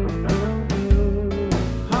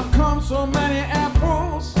 How come so many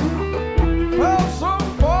apples fell so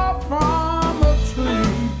far from a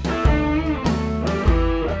tree?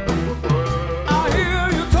 I hear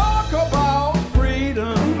you talk about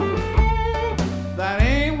freedom,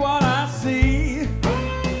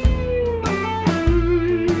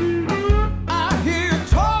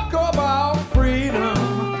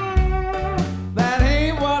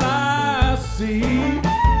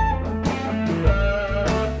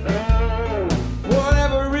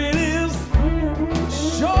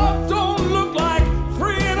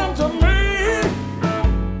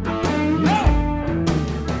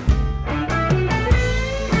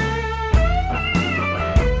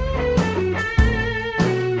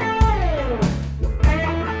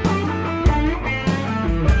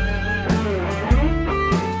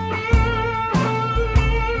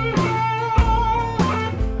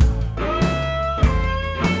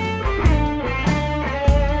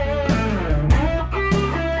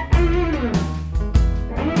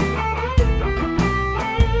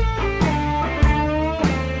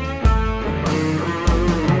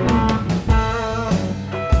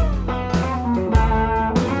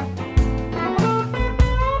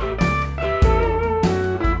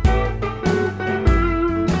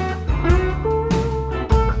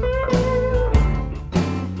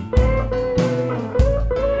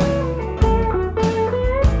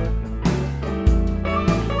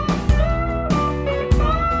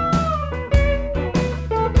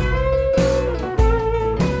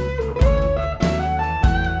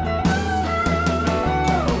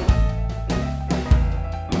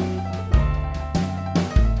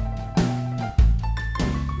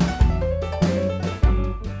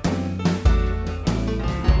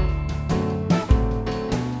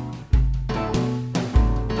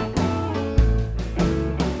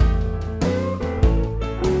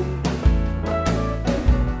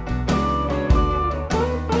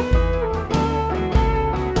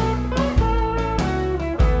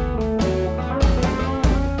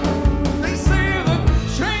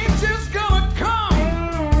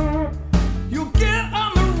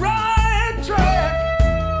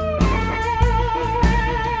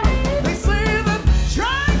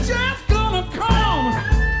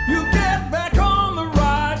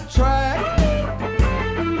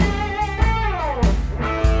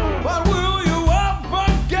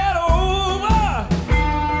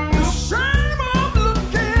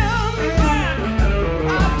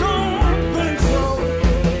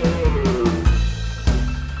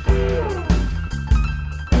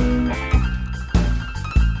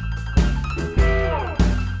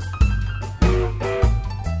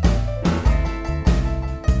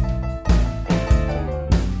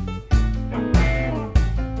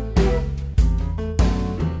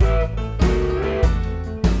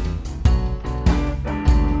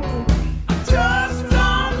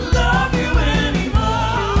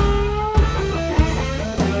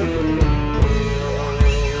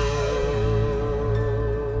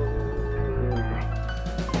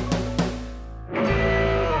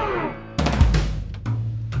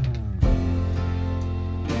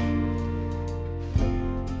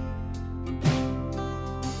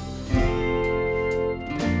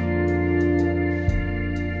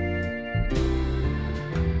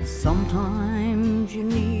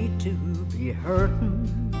 you're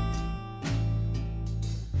hurting,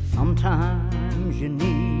 sometimes you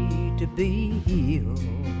need to be healed.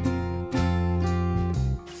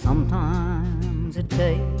 Sometimes it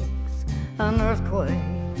takes an earthquake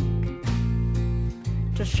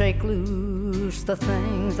to shake loose the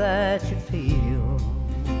things that you feel.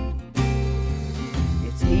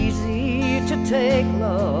 It's easy to take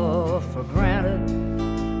love for granted,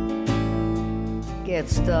 get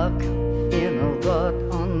stuck in a rut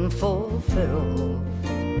unfulfilled.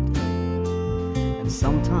 And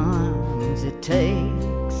sometimes it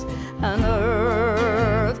takes an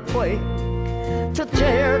earthquake to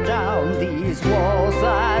tear down these walls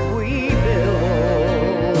that we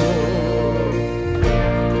build.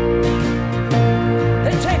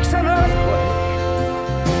 It takes an earthquake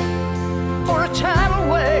or a tidal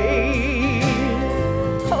wave,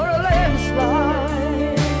 for a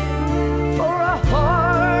landslide, for a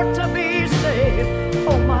heart to be saved.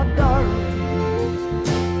 Oh my darling,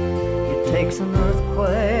 it takes an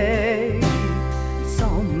earthquake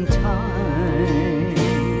sometimes.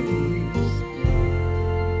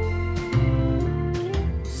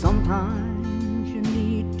 Sometimes you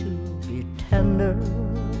need to be tender,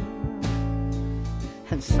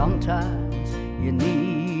 and sometimes you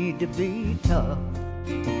need to be tough.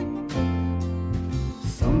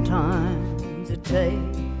 Sometimes it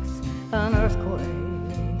takes an earthquake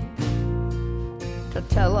to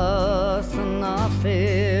tell us enough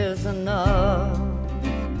is enough.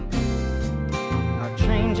 Our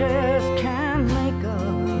changes can make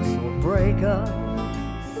us or break us.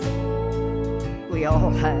 We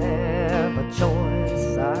all have a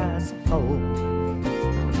choice, I suppose.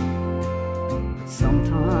 But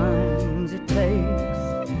sometimes it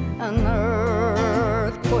takes an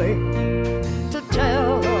earthquake to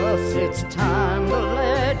tell us it's time to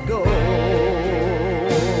let go.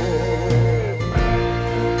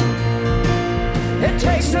 It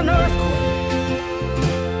takes an earthquake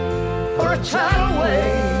or a tidal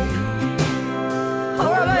wave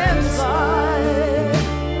or a landslide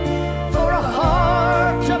for a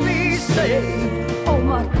heart to be saved. Oh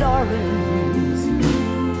my darlings,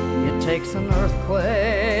 it takes an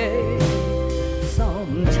earthquake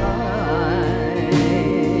sometimes.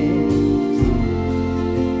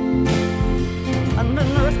 And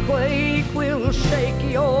an earthquake will shake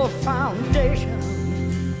your foundation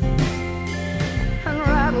and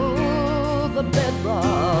rattle the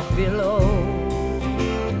bedrock below.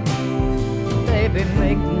 Baby,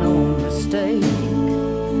 make no mistake,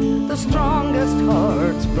 the strongest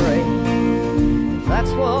hearts break.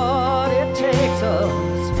 That's what it takes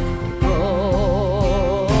us to grow.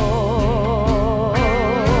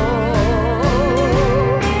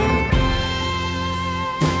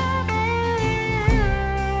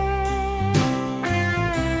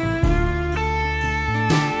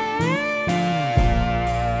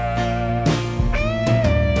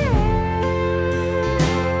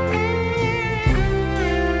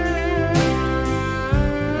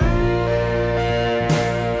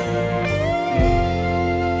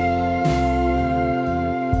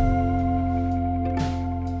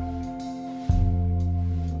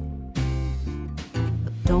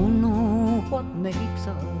 Don't know what makes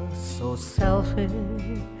us so selfish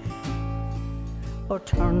or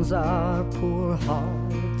turns our poor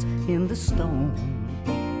hearts into stone.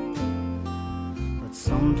 But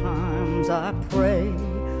sometimes I pray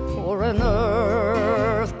for an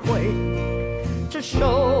earthquake to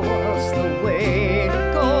show us the way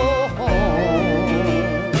to go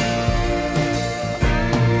home.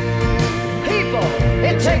 People,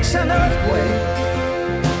 it takes an earthquake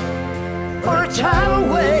or a tidal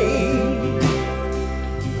wave,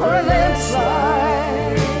 or a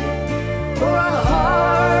landslide, for a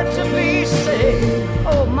heart to be saved.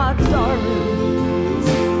 Oh my darlings,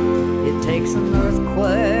 it takes an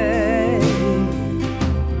earthquake.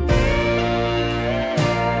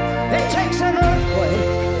 It takes an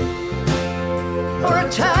earthquake, or a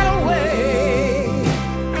tidal wave,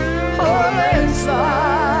 or a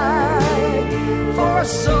landslide, for a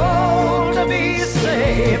soul to be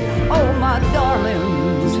saved. Oh my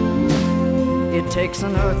darlings, it takes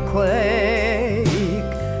an earthquake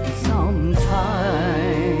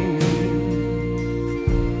sometimes.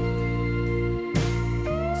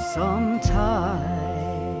 Sometimes.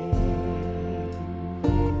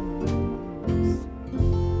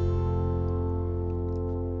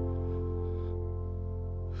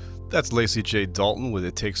 That's Lacey J. Dalton with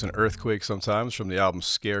It Takes an Earthquake Sometimes from the album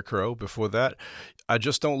Scarecrow. Before that, I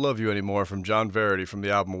Just Don't Love You Anymore from John Verity from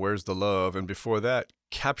the album Where's the Love. And before that,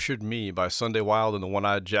 Captured Me by Sunday Wilde and the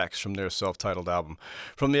One-Eyed Jacks from their self-titled album.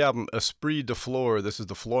 From the album Esprit de Flore, this is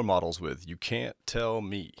the Floor Models with You Can't Tell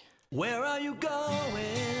Me. Where are you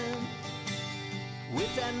going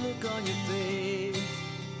with that look on your face?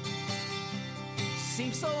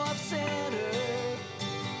 Seems so off-centered,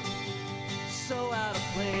 so out of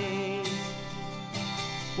place.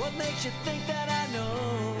 What makes you think that I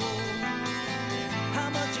know how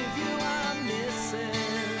much of you I'm missing?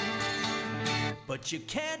 But you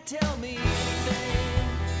can't tell me anything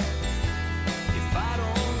if I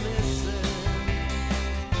don't listen.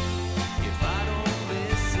 If I don't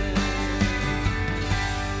listen,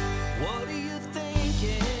 what are you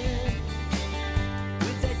thinking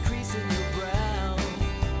with that crease in your brow?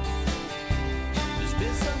 There's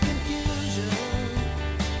been some confusion,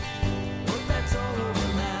 but that's all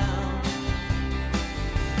over now.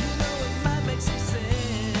 You know it might make some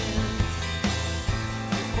sense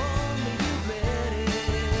if only you let it.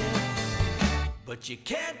 But you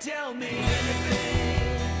can't tell me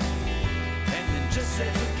anything and then just say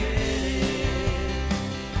forget it.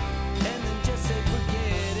 And then just say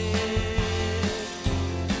forget it.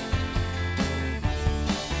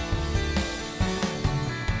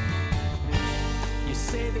 You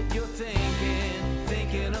say that you're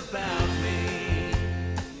thinking about me.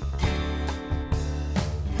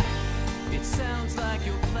 It sounds like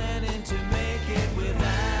you're planning to make it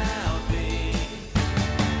without me.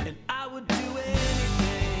 And I would do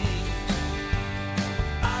anything.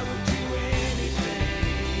 I would do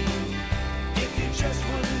anything if you just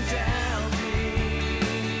wouldn't doubt me.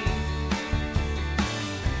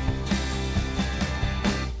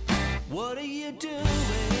 What are you doing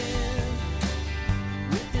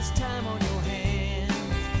with this time on your hands?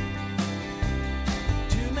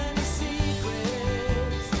 Too many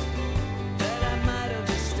secrets that I might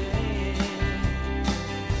understand.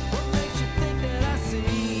 What makes you think that I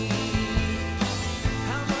see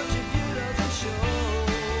how much of you doesn't show?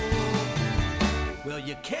 Well,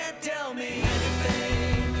 you can't tell me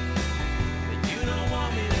anything that you don't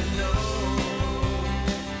want me to know.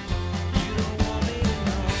 You don't want me to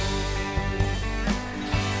know.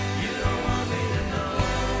 You don't want me to know.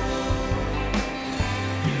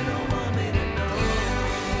 You don't want me to know.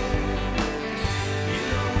 You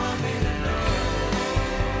don't want me to know.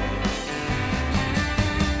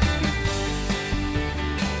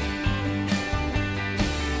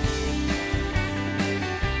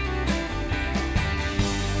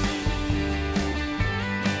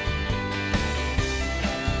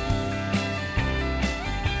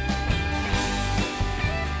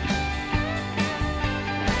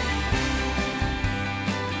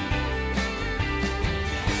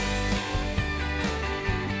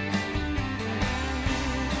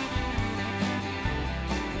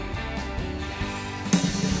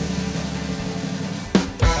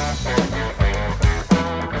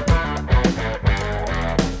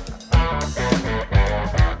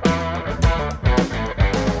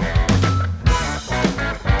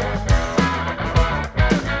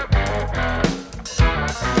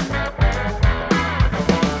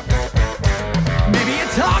 Maybe you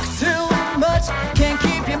talk too much, can't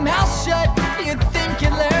keep your mouth shut. You think you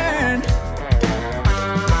learn.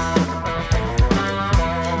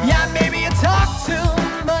 Yeah, maybe you talk too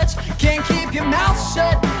much, can't keep your mouth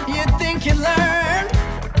shut. You think you learn.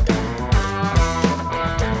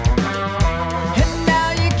 And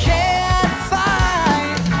now you can't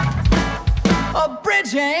find a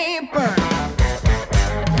bridge ain't burned.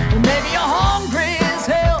 Maybe you're hungry as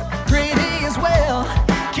hell, greedy as well.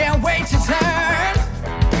 Can't wait to turn.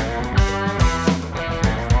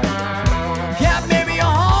 Yeah, maybe you're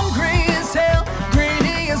hungry as hell,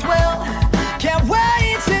 greedy as well. Can't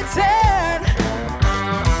wait to turn.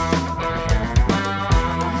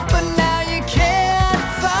 But now you can't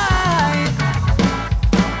find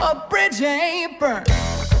a bridge ain't burned.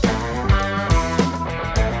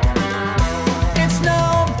 It's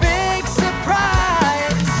no big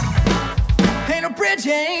surprise. Ain't a bridge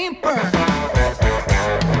ain't burned.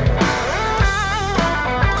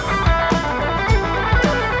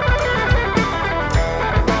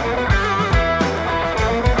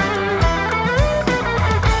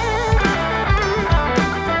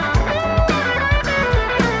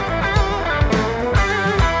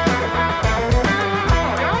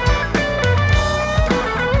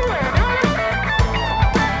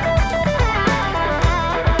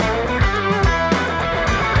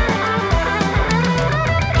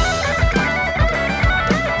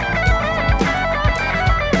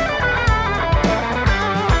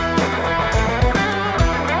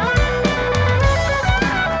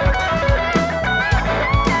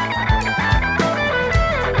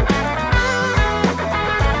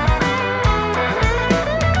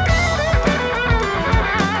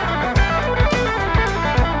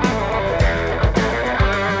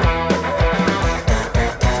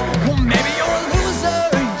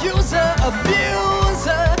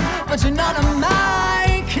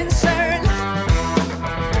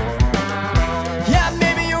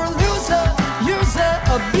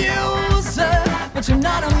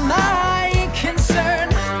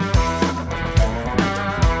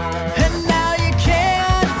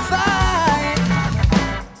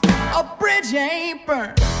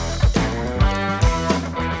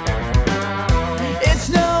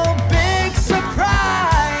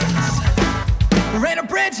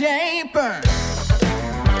 bridge ain't burned.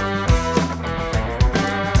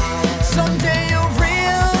 Someday you'll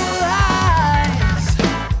realize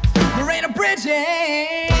there ain't a bridge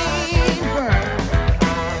ain't burned.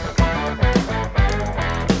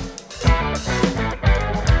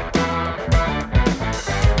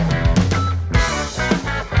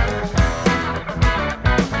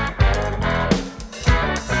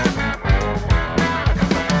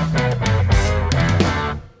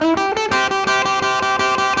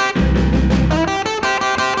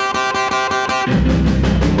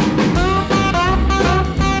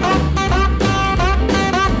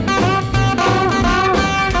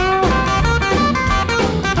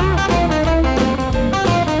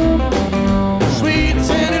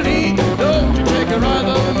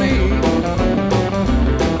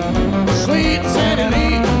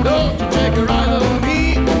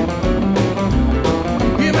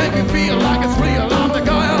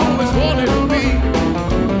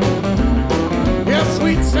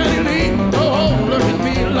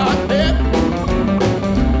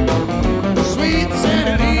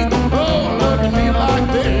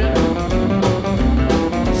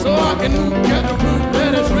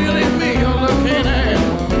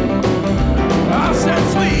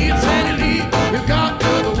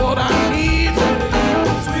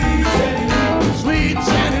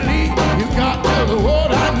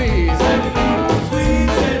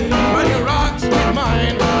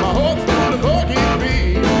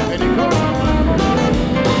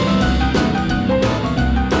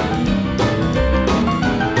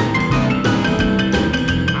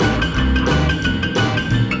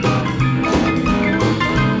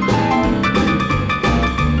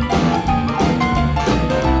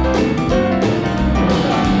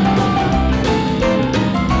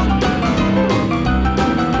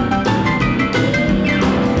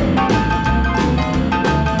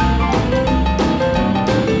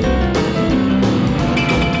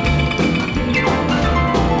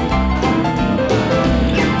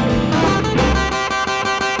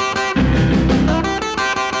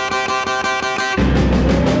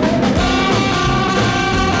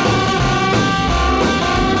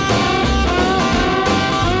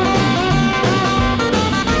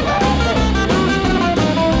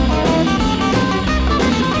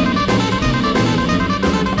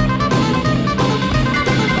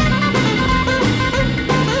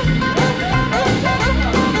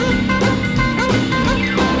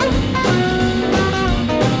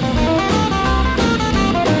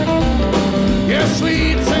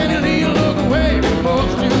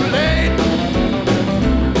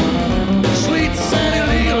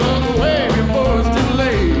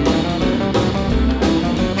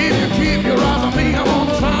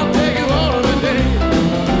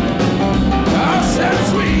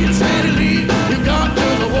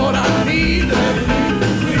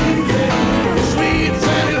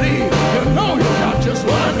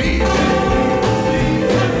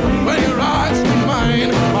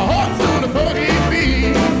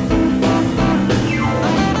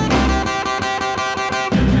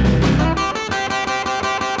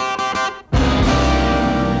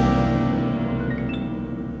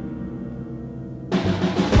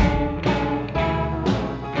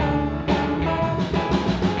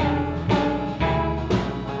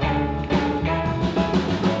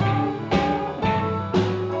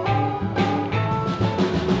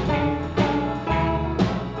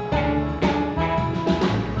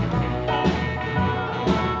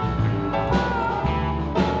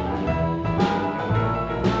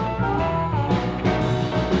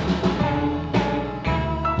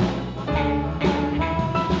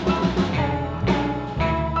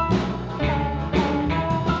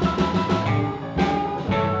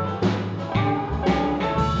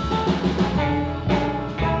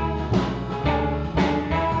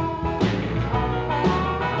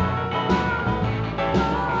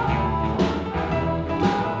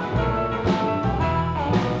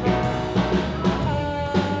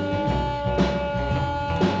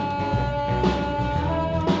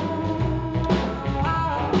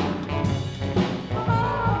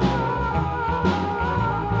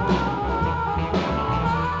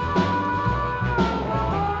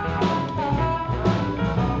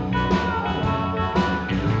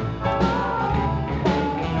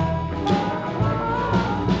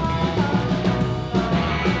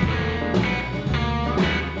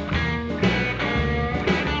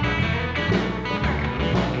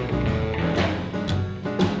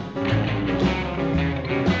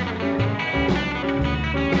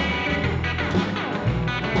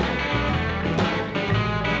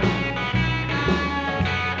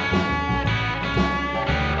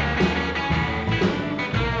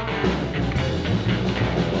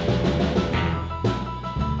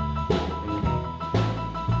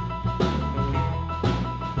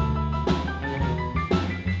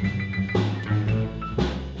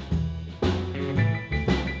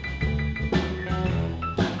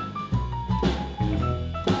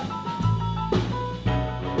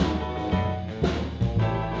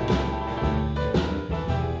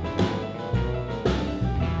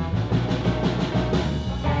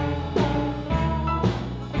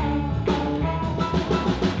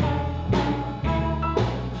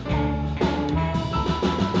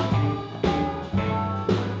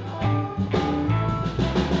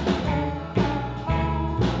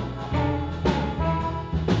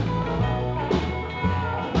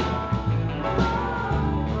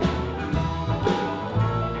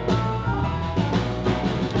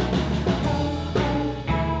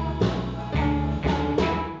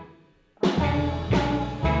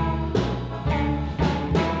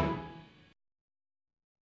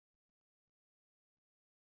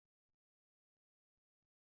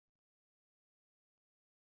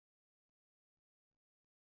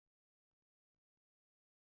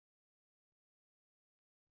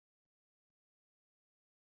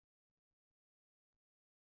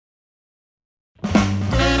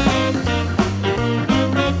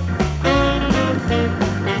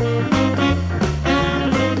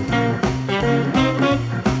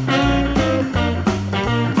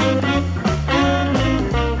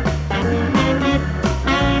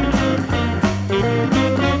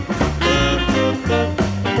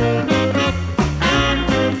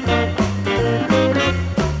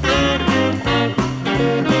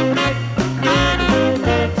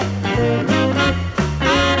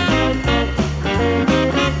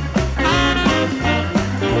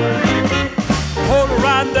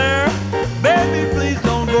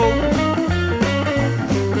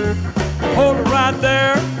 right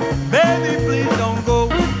there. Baby, please don't go.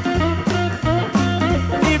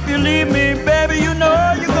 If you leave me, baby, you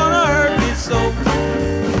know you're gonna hurt me so.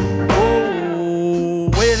 Oh,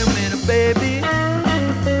 wait a minute, baby.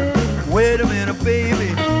 Wait a minute, baby.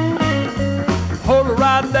 Hold her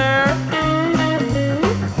right there.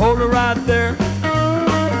 Hold her right there.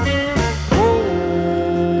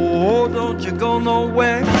 Oh, don't you go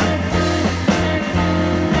nowhere.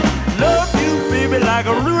 Love you, baby, like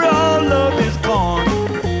a Rudolph love his corn.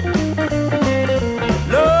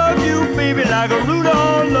 Love you, baby, like a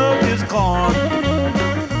Rudolph love his corn.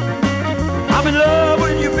 I'm in love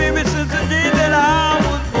with you, baby, since the day that I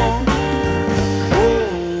was born.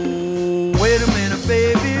 Oh, wait a minute,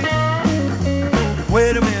 baby.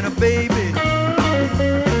 Wait a minute, baby.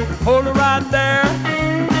 Hold her right there.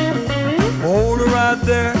 Hold her right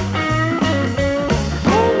there.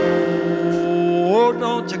 Oh,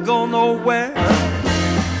 don't you go nowhere.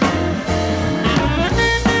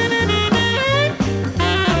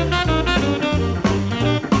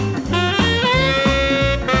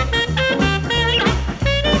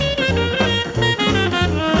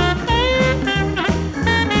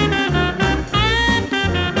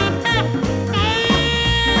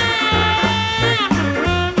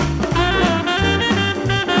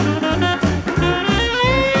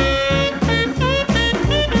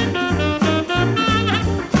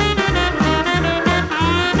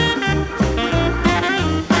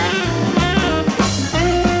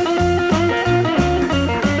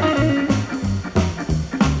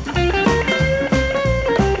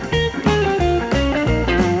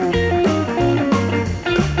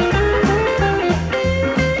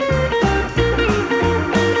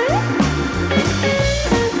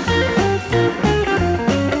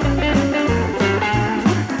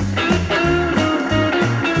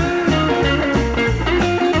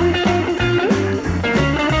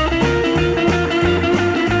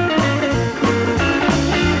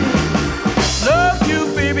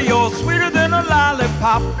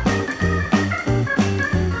 Lollipop.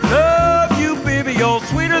 Love you, baby, you're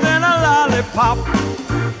sweeter than a lollipop.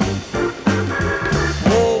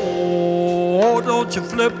 Oh, don't you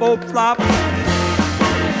flip or flop.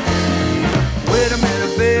 Wait a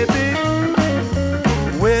minute, baby.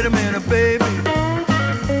 Wait a minute, baby.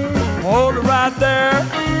 Hold it right there.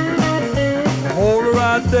 Hold it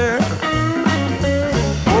right there.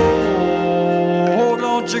 Oh,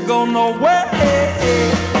 don't you go nowhere.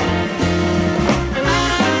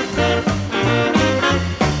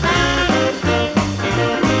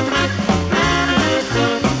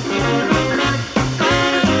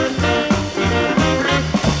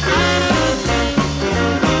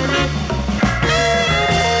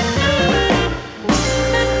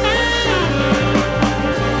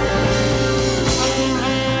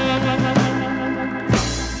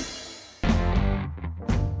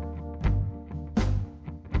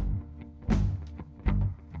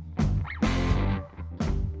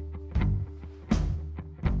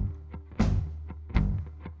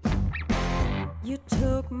 You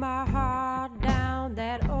took my heart down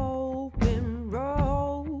that open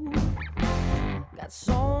road. Got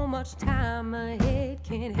so much time ahead,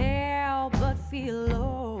 can't help but feel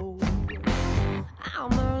low.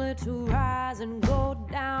 I'm early to rise and go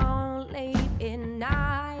down late at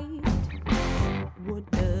night. What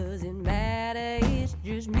does it matter? It's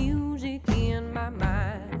just music in my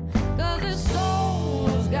mind. 'Cause this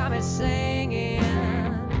soul's got me singing,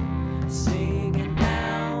 singing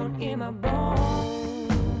down in my bones.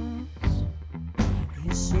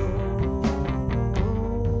 His soul.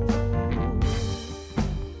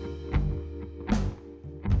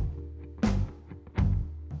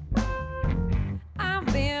 I've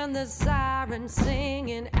been the siren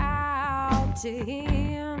singing out to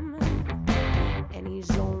him, and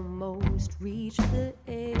he's almost reached the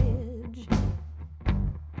edge.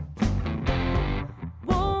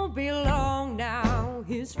 Won't be long now,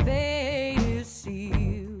 his fate is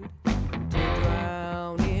sealed to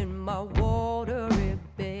drown in my watery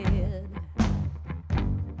bed.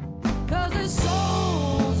 'Cause his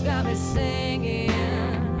soul's got me singing,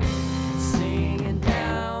 singing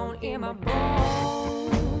down in my bones.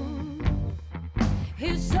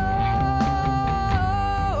 His soul.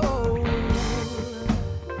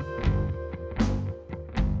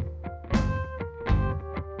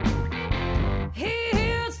 He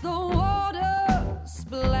hears the water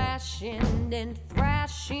splashing and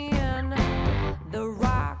thrashing, the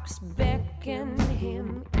rocks beckon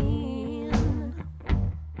him in.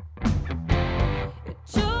 It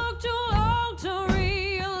took too long to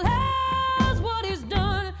realize what he's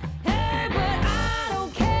done. Hey, but I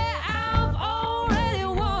don't care, I've already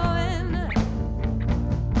won.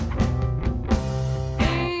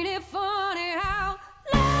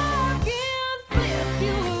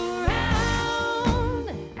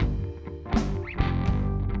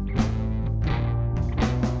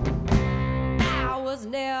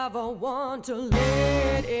 want to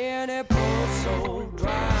let any poor soul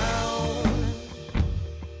drown.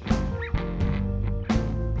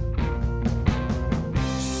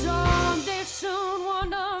 Someday soon,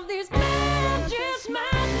 one of these just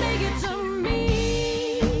might make it to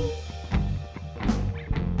me.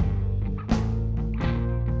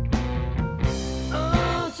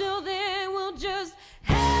 Until then, we'll just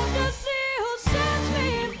have to see who sets me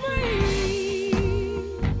free.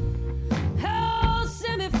 Oh,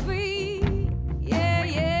 set me free. Yeah,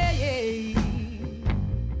 yeah, yeah.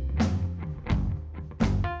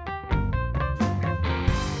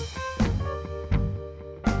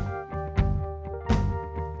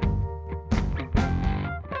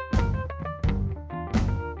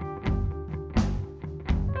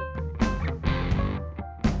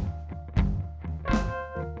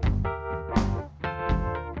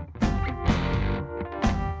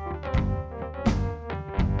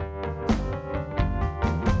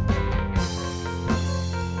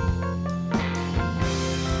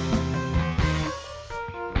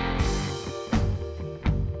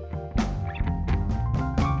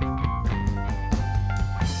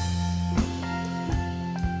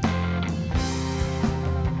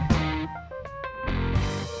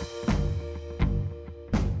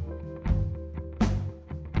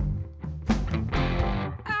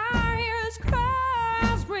 Iris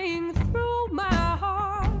cries ring through my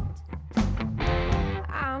heart.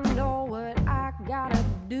 I know what I gotta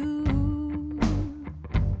do.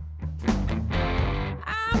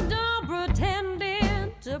 I'm done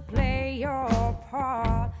pretending to play your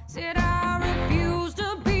part. Said I refuse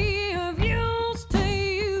to be of use to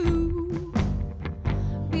you,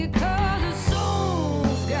 because the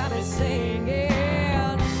soul's got me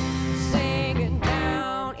singing, singing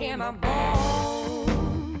down in my bones.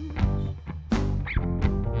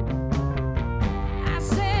 I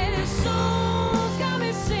said the soul's got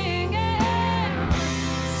me singing,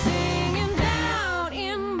 singing down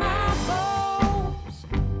in my bones.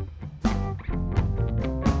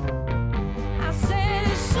 I said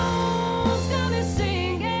the soul's got me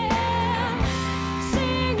singing,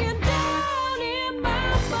 singing down in my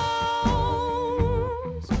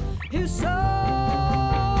bones. His soul.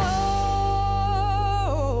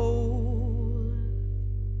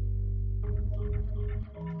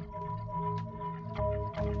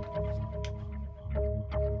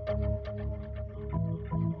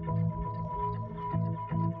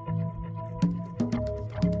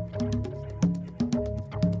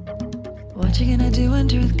 What you gonna do when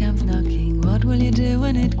truth comes knocking? What will you do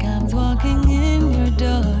when it comes walking in your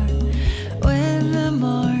door with the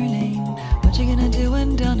morning? What you gonna do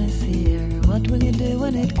when dawn is here? What will you do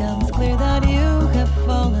when it comes clear that you have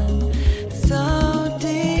fallen so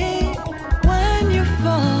deep? When you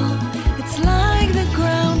fall, it's like the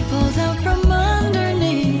ground falls out from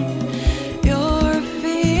underneath your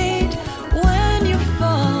feet. When you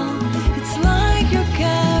fall, it's like you're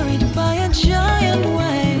carried by a giant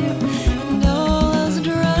wave and all else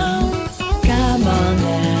drowns. Come on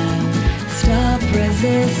then, stop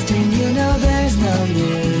resisting. You know there's no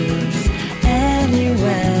use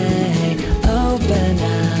anyway. Open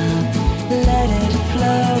up, let it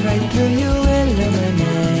flow right through you,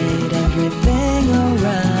 illuminate everything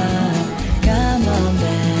around. Come on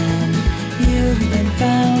then, you've been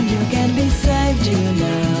found, you can be saved, you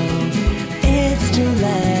know it's too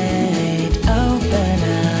late. Open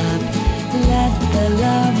up, let the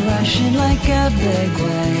love rush in like a big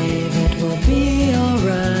wave. It will be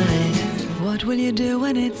alright. What will you do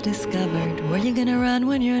when it's discovered? Where you gonna run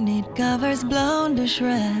when your need cover's blown to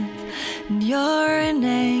shreds and you're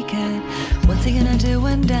naked? What's he gonna do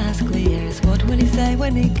when dusk clears? What will he say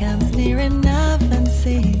when he comes near enough and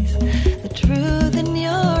sees the truth in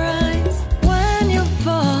your eyes? When you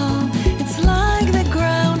fall, it's like the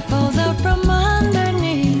ground falls out from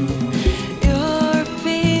underneath your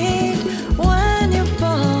feet. When you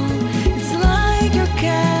fall, it's like you're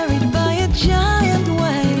carried by a giant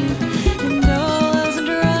wave and all else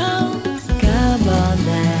drowns. Come on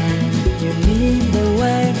then, you need the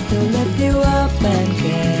waves to lift you up and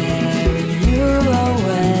carry you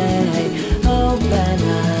away. Open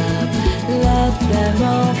up, let them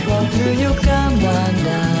all flow through you. Come on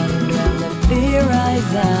down, let the fear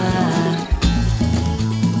rise up.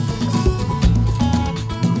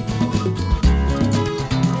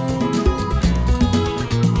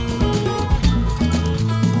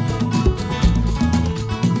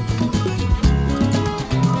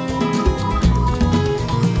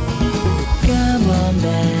 Come on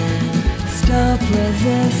then, stop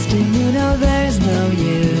resisting. You know there's no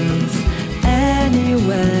use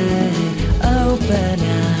anyway. Open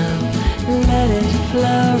up, let it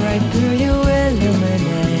flow right through you,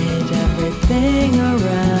 illuminate everything everything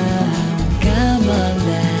around. Come on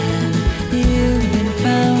then, you've been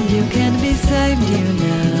found, you can be saved, you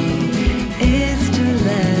know. It's too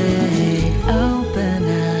late, open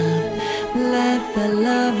up, let the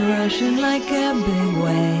love rush in like a big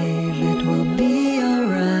wave, it will be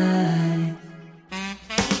alright.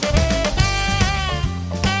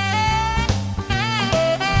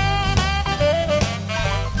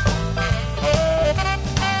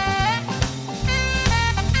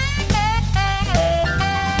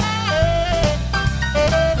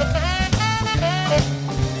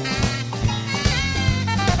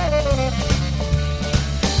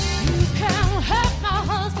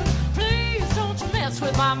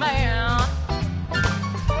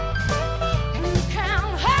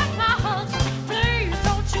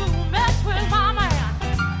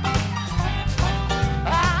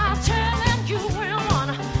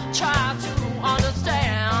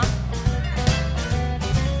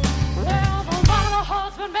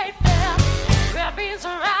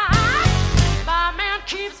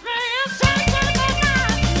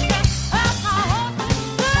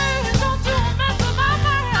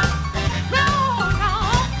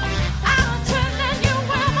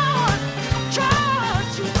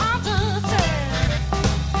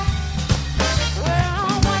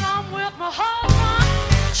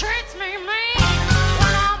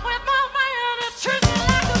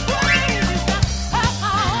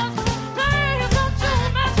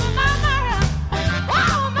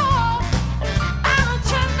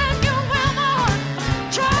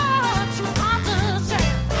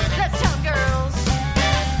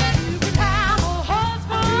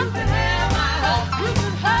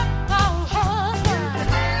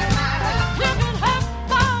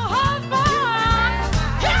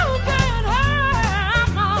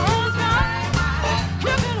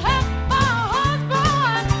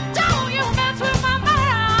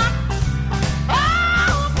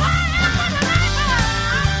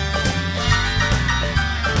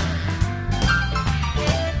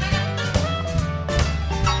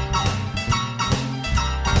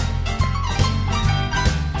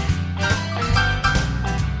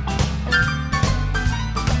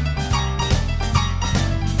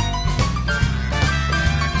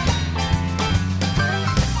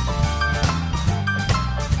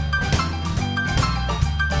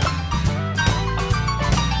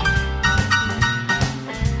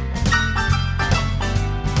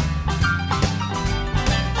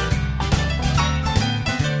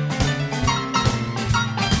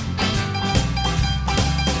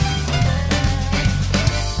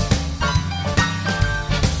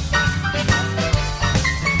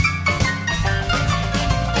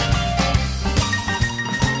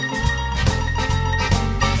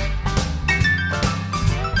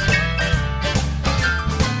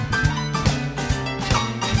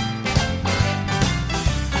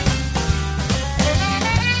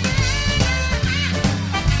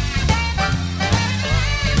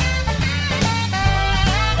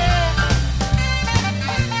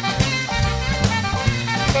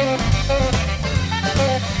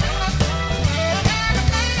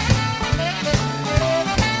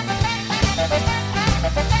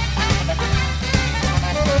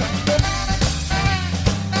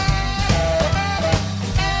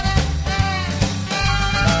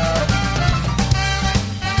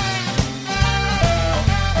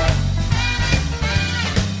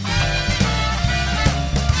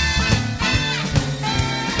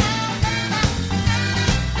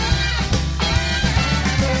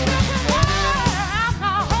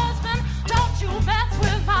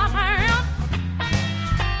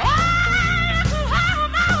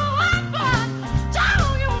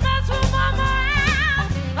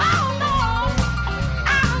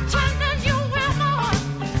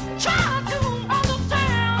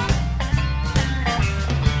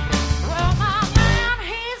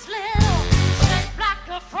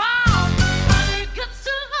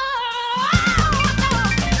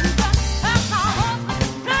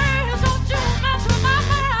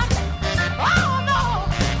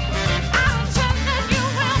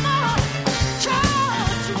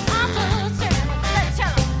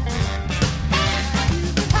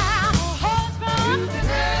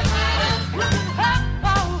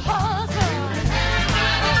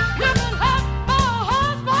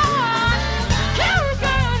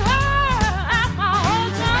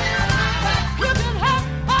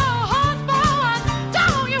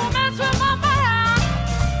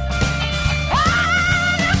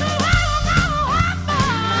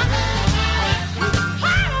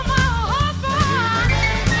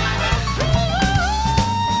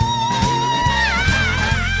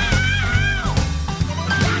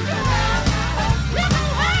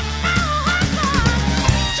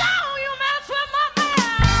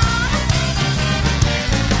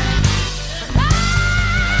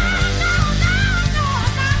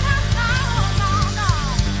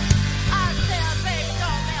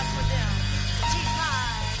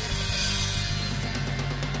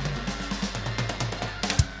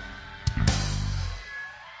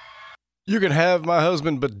 You Can Have My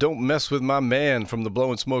Husband, But Don't Mess With My Man from the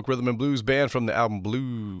Blow and Smoke Rhythm and Blues Band from the album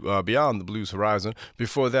Beyond the Blues Horizon.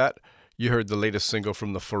 Before that, you heard the latest single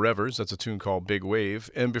from the Forevers. That's a tune called Big Wave.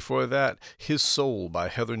 And before that, His Soul by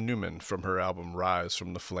Heather Newman from her album Rise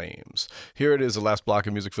from the Flames. Here it is, the last block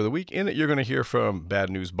of music for the week. In it, you're going to hear from Bad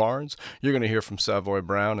News Barnes. You're going to hear from Savoy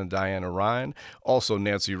Brown and Diana Ryan. Also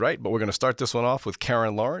Nancy Wright. But we're going to start this one off with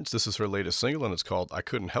Karen Lawrence. This is her latest single, and it's called I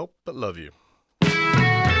Couldn't Help But Love You.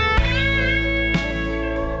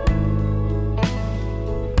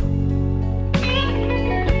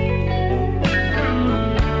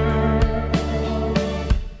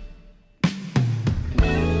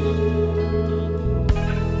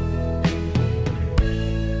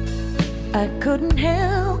 I couldn't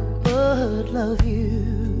help but love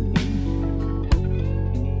you.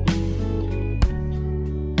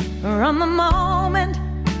 From the moment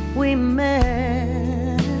we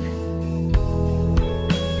met,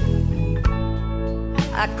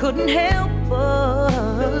 I couldn't help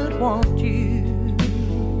but want you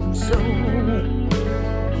so.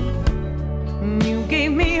 You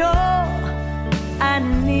gave me all I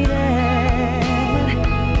needed.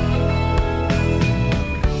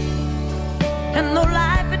 And though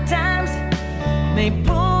life at times may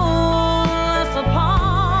pull us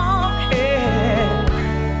apart, yeah,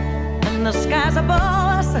 and the skies above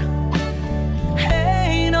us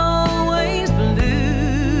ain't always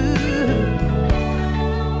blue,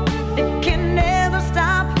 it can never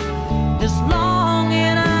stop this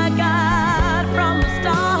longing I got from the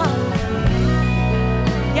start.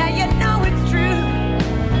 Yeah, you know it's true.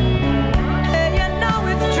 Yeah, you know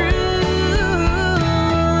it's true.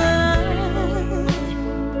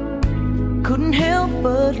 Couldn't help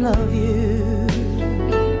but love you.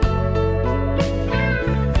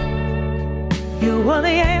 You were the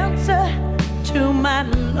answer to my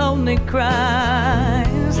lonely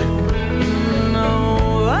cries.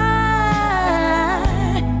 No, I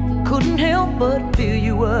couldn't help but feel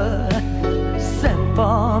you were sent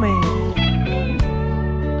for me.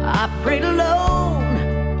 I prayed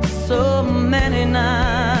alone so many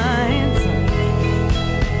nights.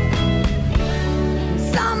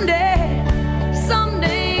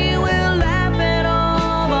 Someday we'll laugh at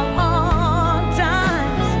all the hard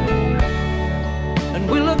times, and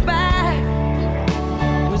we'll look back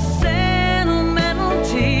with sentimental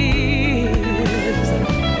tears.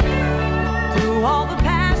 Through all the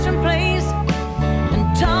passion plays and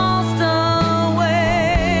tossed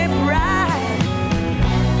away pride,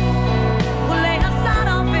 we'll lay aside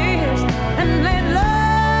our fears and let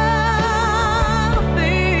love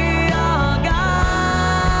be our guide.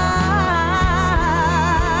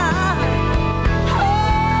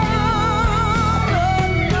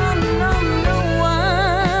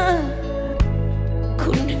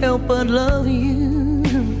 Couldn't help but love you,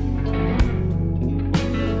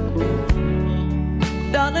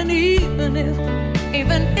 darling. Even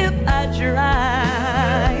if I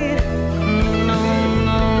tried,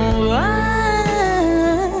 no, I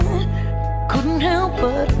couldn't help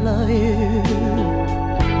but love you.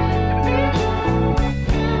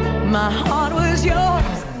 My heart was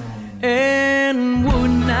yours and would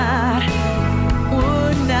not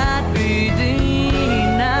be denied.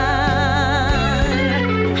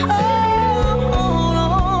 Oh,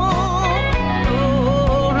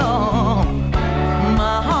 no.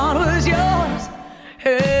 My heart was yours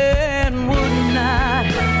and would not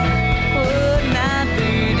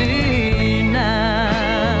be denied.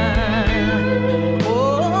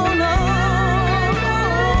 Oh, no.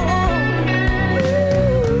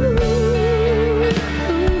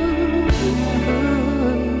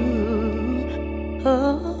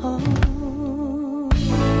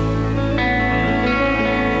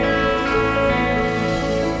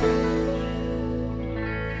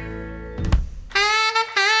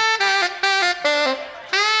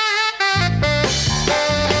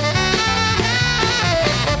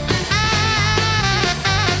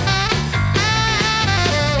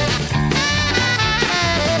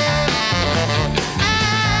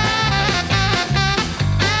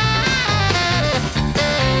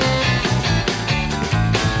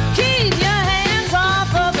 Keep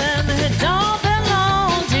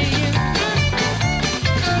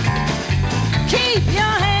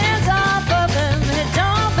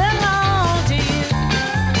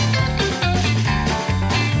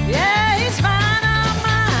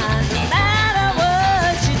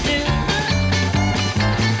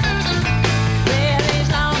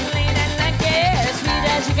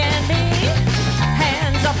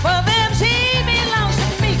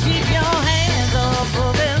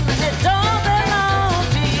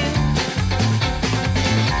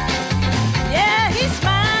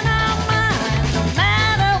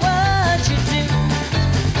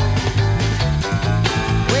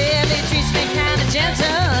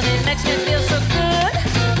makes me feel so good.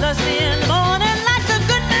 Loves me in the morning like the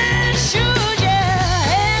good man should. Yeah,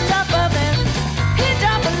 hands up above, he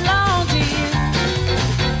don't belong to you.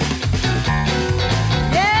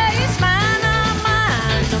 Yeah, he's mine, I'm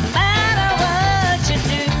mine, no matter what you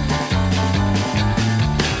do.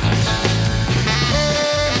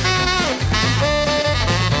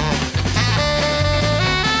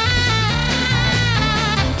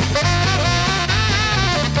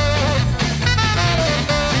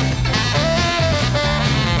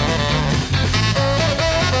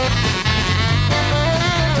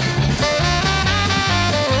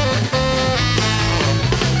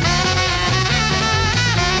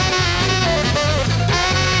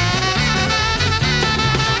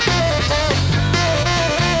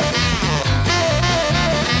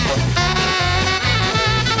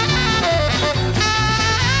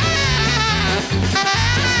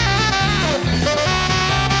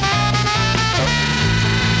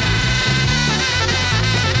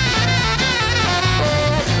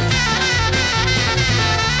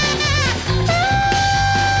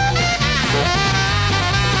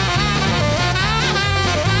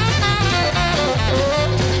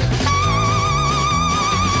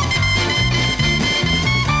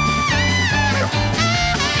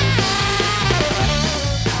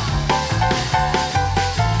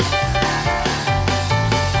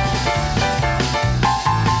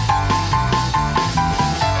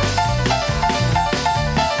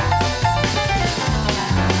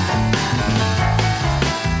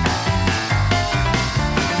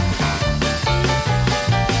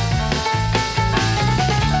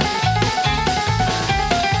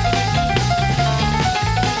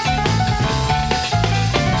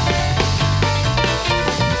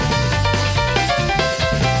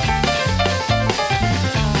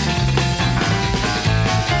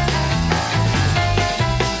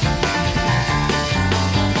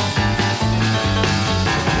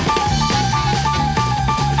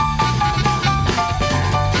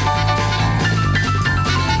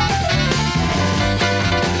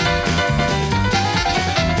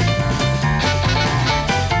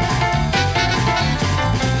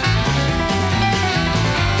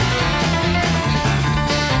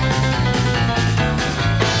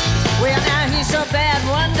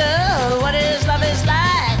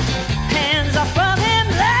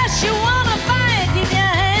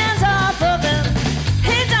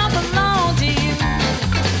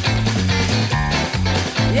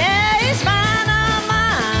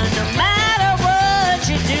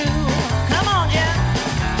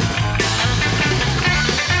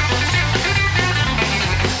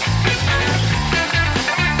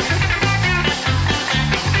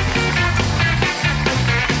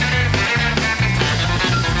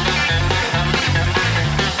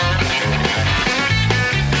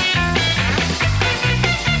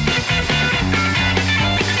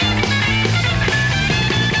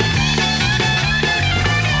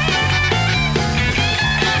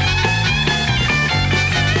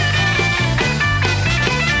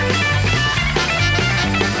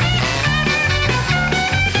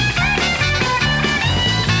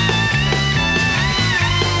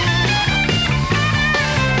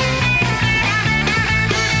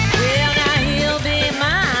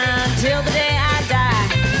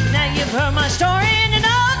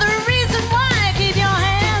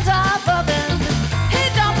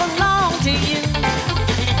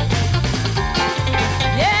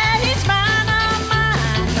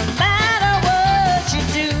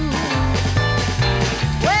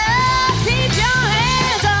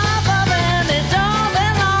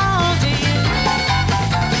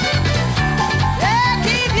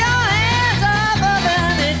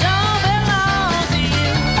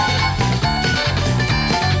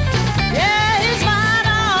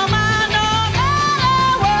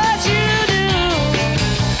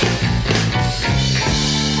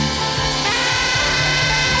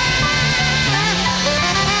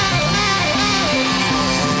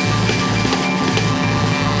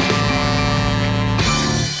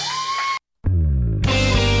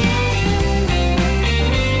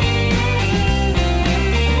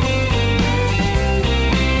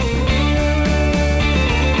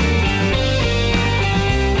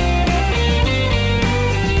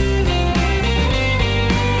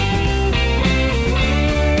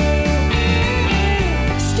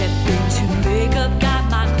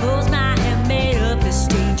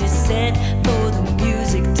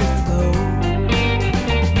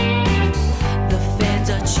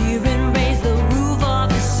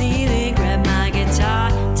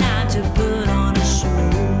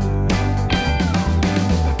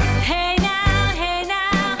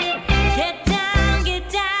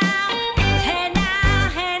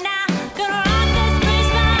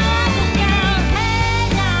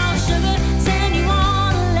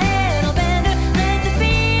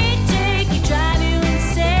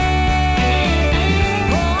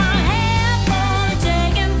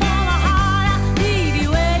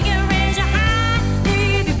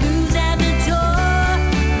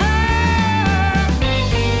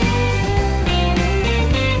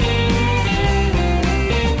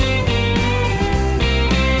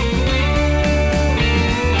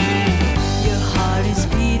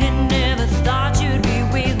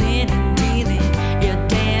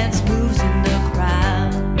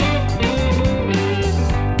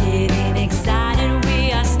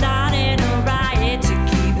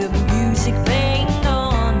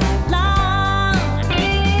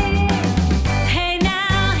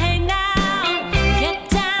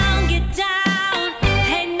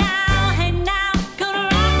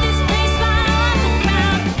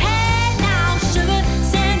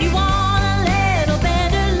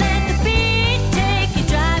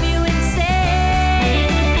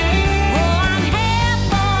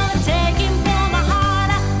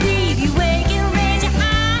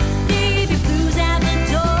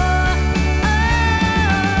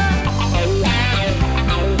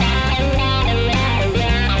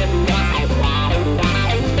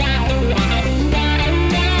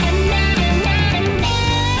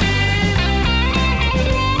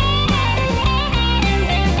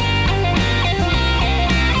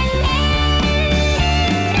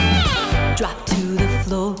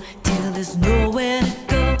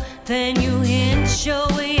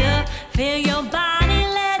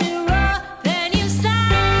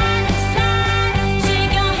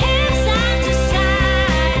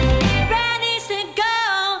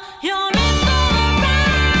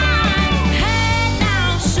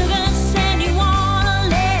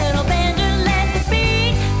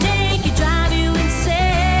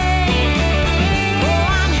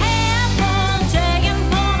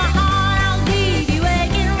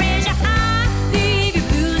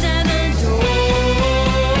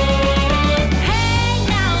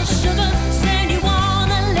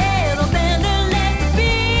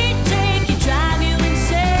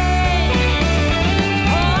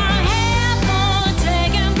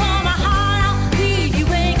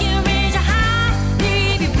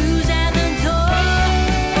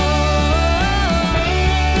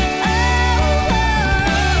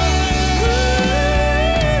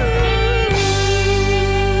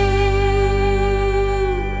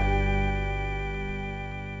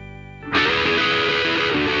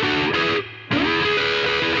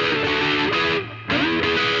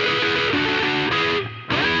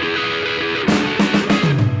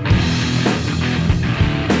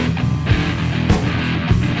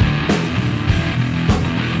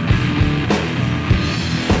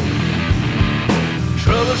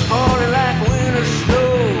 falling like winter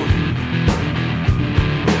snow.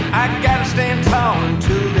 I gotta stand tall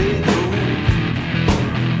until they go.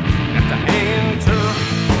 Got to hang tough.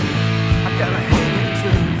 I gotta hang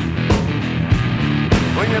tough.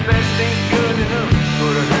 When your best ain't good enough,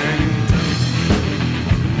 gotta hang tough.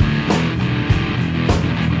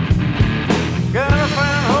 Gotta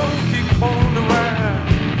find hope, keep on the ride.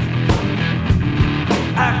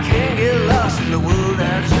 I can't get lost in the world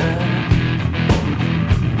outside.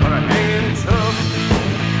 Gotta hang tough.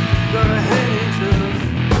 Gotta hang tough.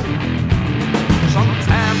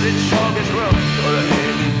 Sometimes it sure gets rough. Gotta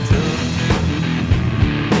hang tough.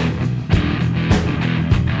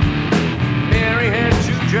 Mary had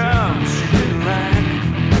 2 jobs she didn't like.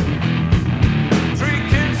 3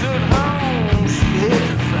 kids at home she had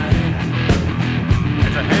to fight.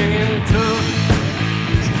 Had to hang tough.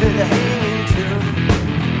 She had to hang tough.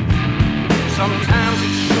 Sometimes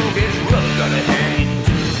it sure gets rough. Gotta hang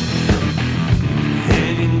tough.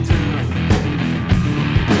 Hang tough.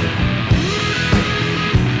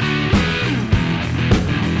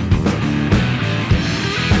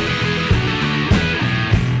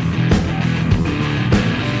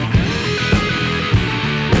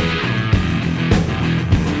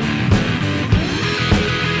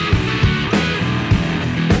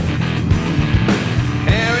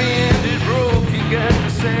 Harry ended broke, he got the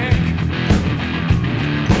sack.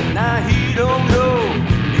 Now he don't know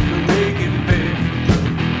he can make it back.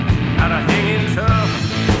 Gotta hang in tough,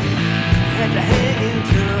 had to hang in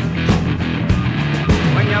tough.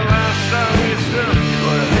 When you lost all your stuff, you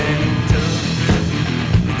gotta hang in tough.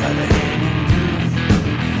 You gotta hang in tough.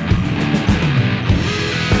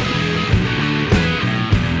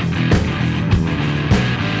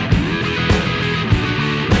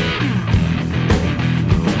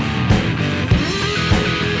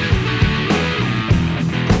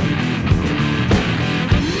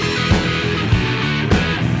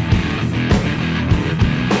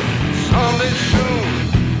 Someday soon,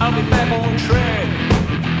 I'll be back on track.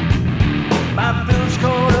 My bills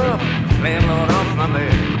caught up, landlord off my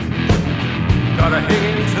back. Gotta hang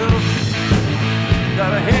in tough,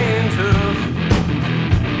 gotta hang in tough.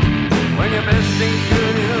 When your best ain't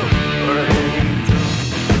good enough, gotta hang in tough.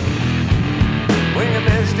 When your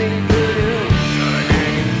best ain't good enough, gotta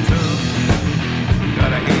hang in tough.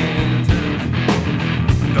 Gotta hang in tough,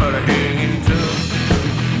 gotta hang in tough,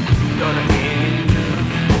 gotta hang in tough.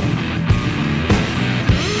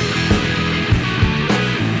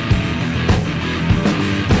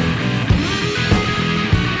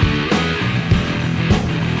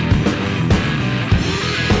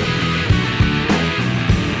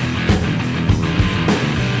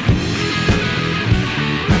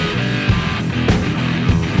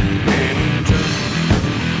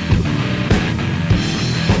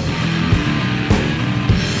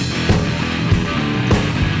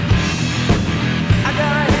 I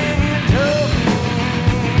gotta hang in tough.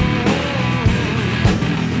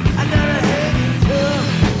 I gotta hang in tough.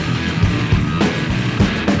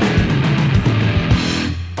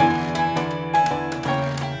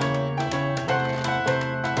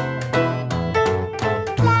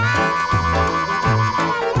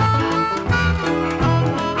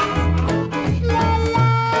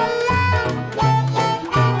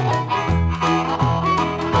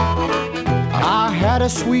 I had a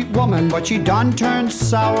sweet woman, but she done turned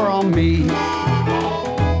sour on me.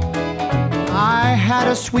 I had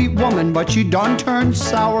a sweet woman, but she done turned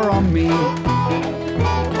sour on me.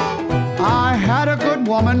 I had a good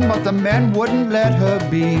woman, but the men wouldn't let her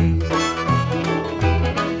be.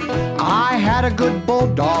 I had a good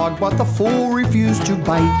bulldog, but the fool refused to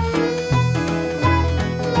bite.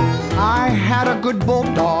 I had a good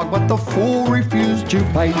bulldog, but the fool refused to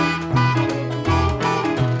bite.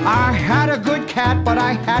 I had a good cat, but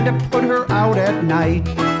I had to put her out at night.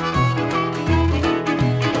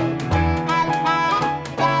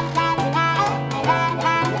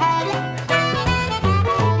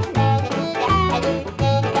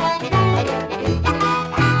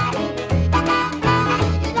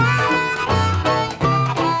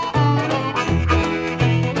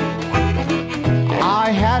 I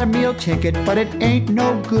had a meal ticket, but it ain't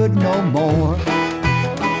no good no more.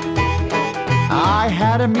 I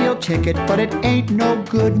had a meal ticket, but it ain't no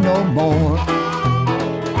good no more.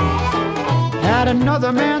 Had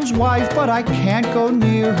another man's wife, but I can't go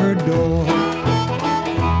near her door.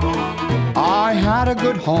 I had a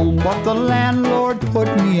good home, but the landlord put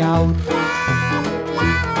me out.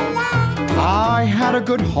 I had a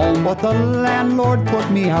good home, but the landlord put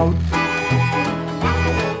me out.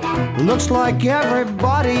 Looks like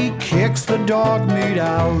everybody kicks the dog meat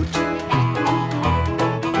out.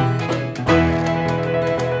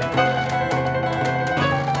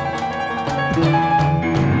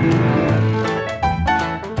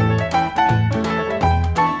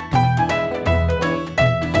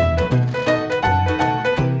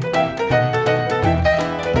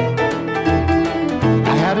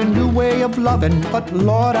 had a new way of loving, but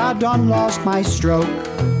Lord, I done lost my stroke.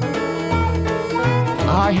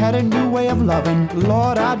 I had a new way of loving,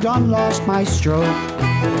 Lord, I done lost my stroke.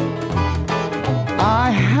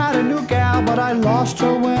 I had a new gal, but I lost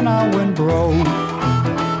her when I went broke.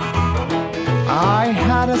 I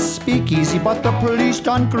had a speakeasy, but the police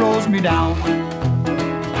done closed me down.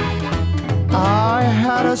 I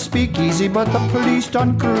had a speakeasy, but the police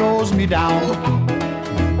done closed me down.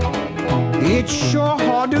 It's sure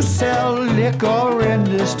hard to sell liquor in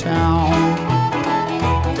this town.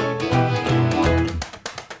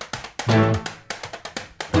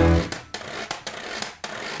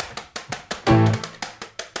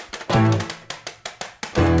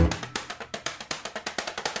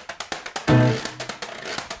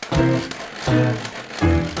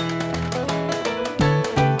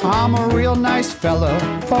 I'm a real nice fella,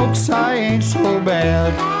 folks, I ain't so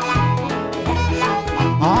bad.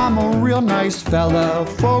 I'm a real nice fella,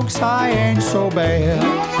 folks, I ain't so bad.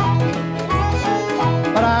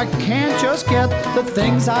 But I can't just get the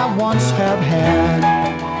things I once have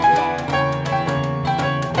had.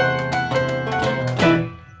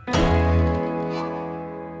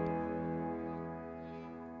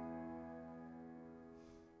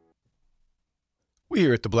 We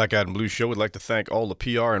here at the Black Eyed and Blues Show would like to thank all the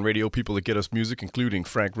PR and radio people that get us music, including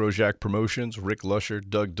Frank Rojak Promotions, Rick Lusher,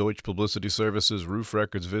 Doug Deutsch Publicity Services, Roof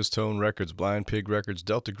Records, Viztone Records, Blind Pig Records,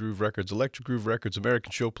 Delta Groove Records, Electric Groove Records,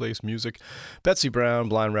 American Showplace Music, Betsy Brown,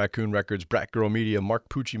 Blind Raccoon Records, Brat Girl Media, Mark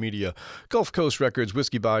Pucci Media, Gulf Coast Records,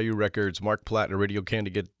 Whiskey Bayou Records, Mark Platt, Radio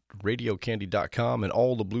Candy, RadioCandy.com, and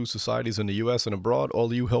all the blues societies in the U.S. and abroad. All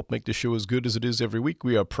of you help make the show as good as it is every week.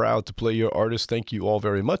 We are proud to play your artists. Thank you all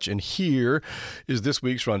very much. And here is this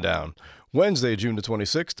week's rundown. Wednesday, June the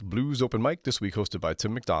 26th, Blues Open Mic, this week hosted by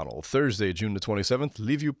Tim McDonald. Thursday, June the 27th,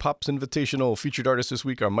 Leave You Pops Invitational. Featured artists this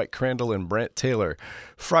week are Mike Crandall and Brant Taylor.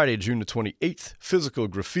 Friday, June the 28th, Physical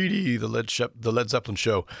Graffiti, the Led Zeppelin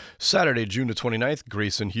Show. Saturday, June the 29th,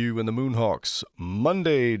 Grayson Hugh and the Moonhawks.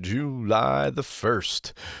 Monday, July the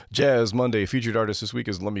 1st, Jazz Monday. Featured artist this week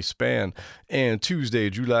is Lemmy Spann. And Tuesday,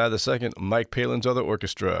 July the 2nd, Mike Palin's Other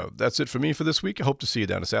Orchestra. That's it for me for this week. I hope to see you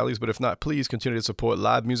down at Sally's, but if not, please continue to support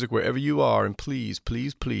live music wherever you are, and please,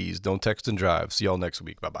 please, please don't text and drive. See y'all next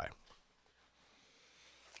week. Bye-bye.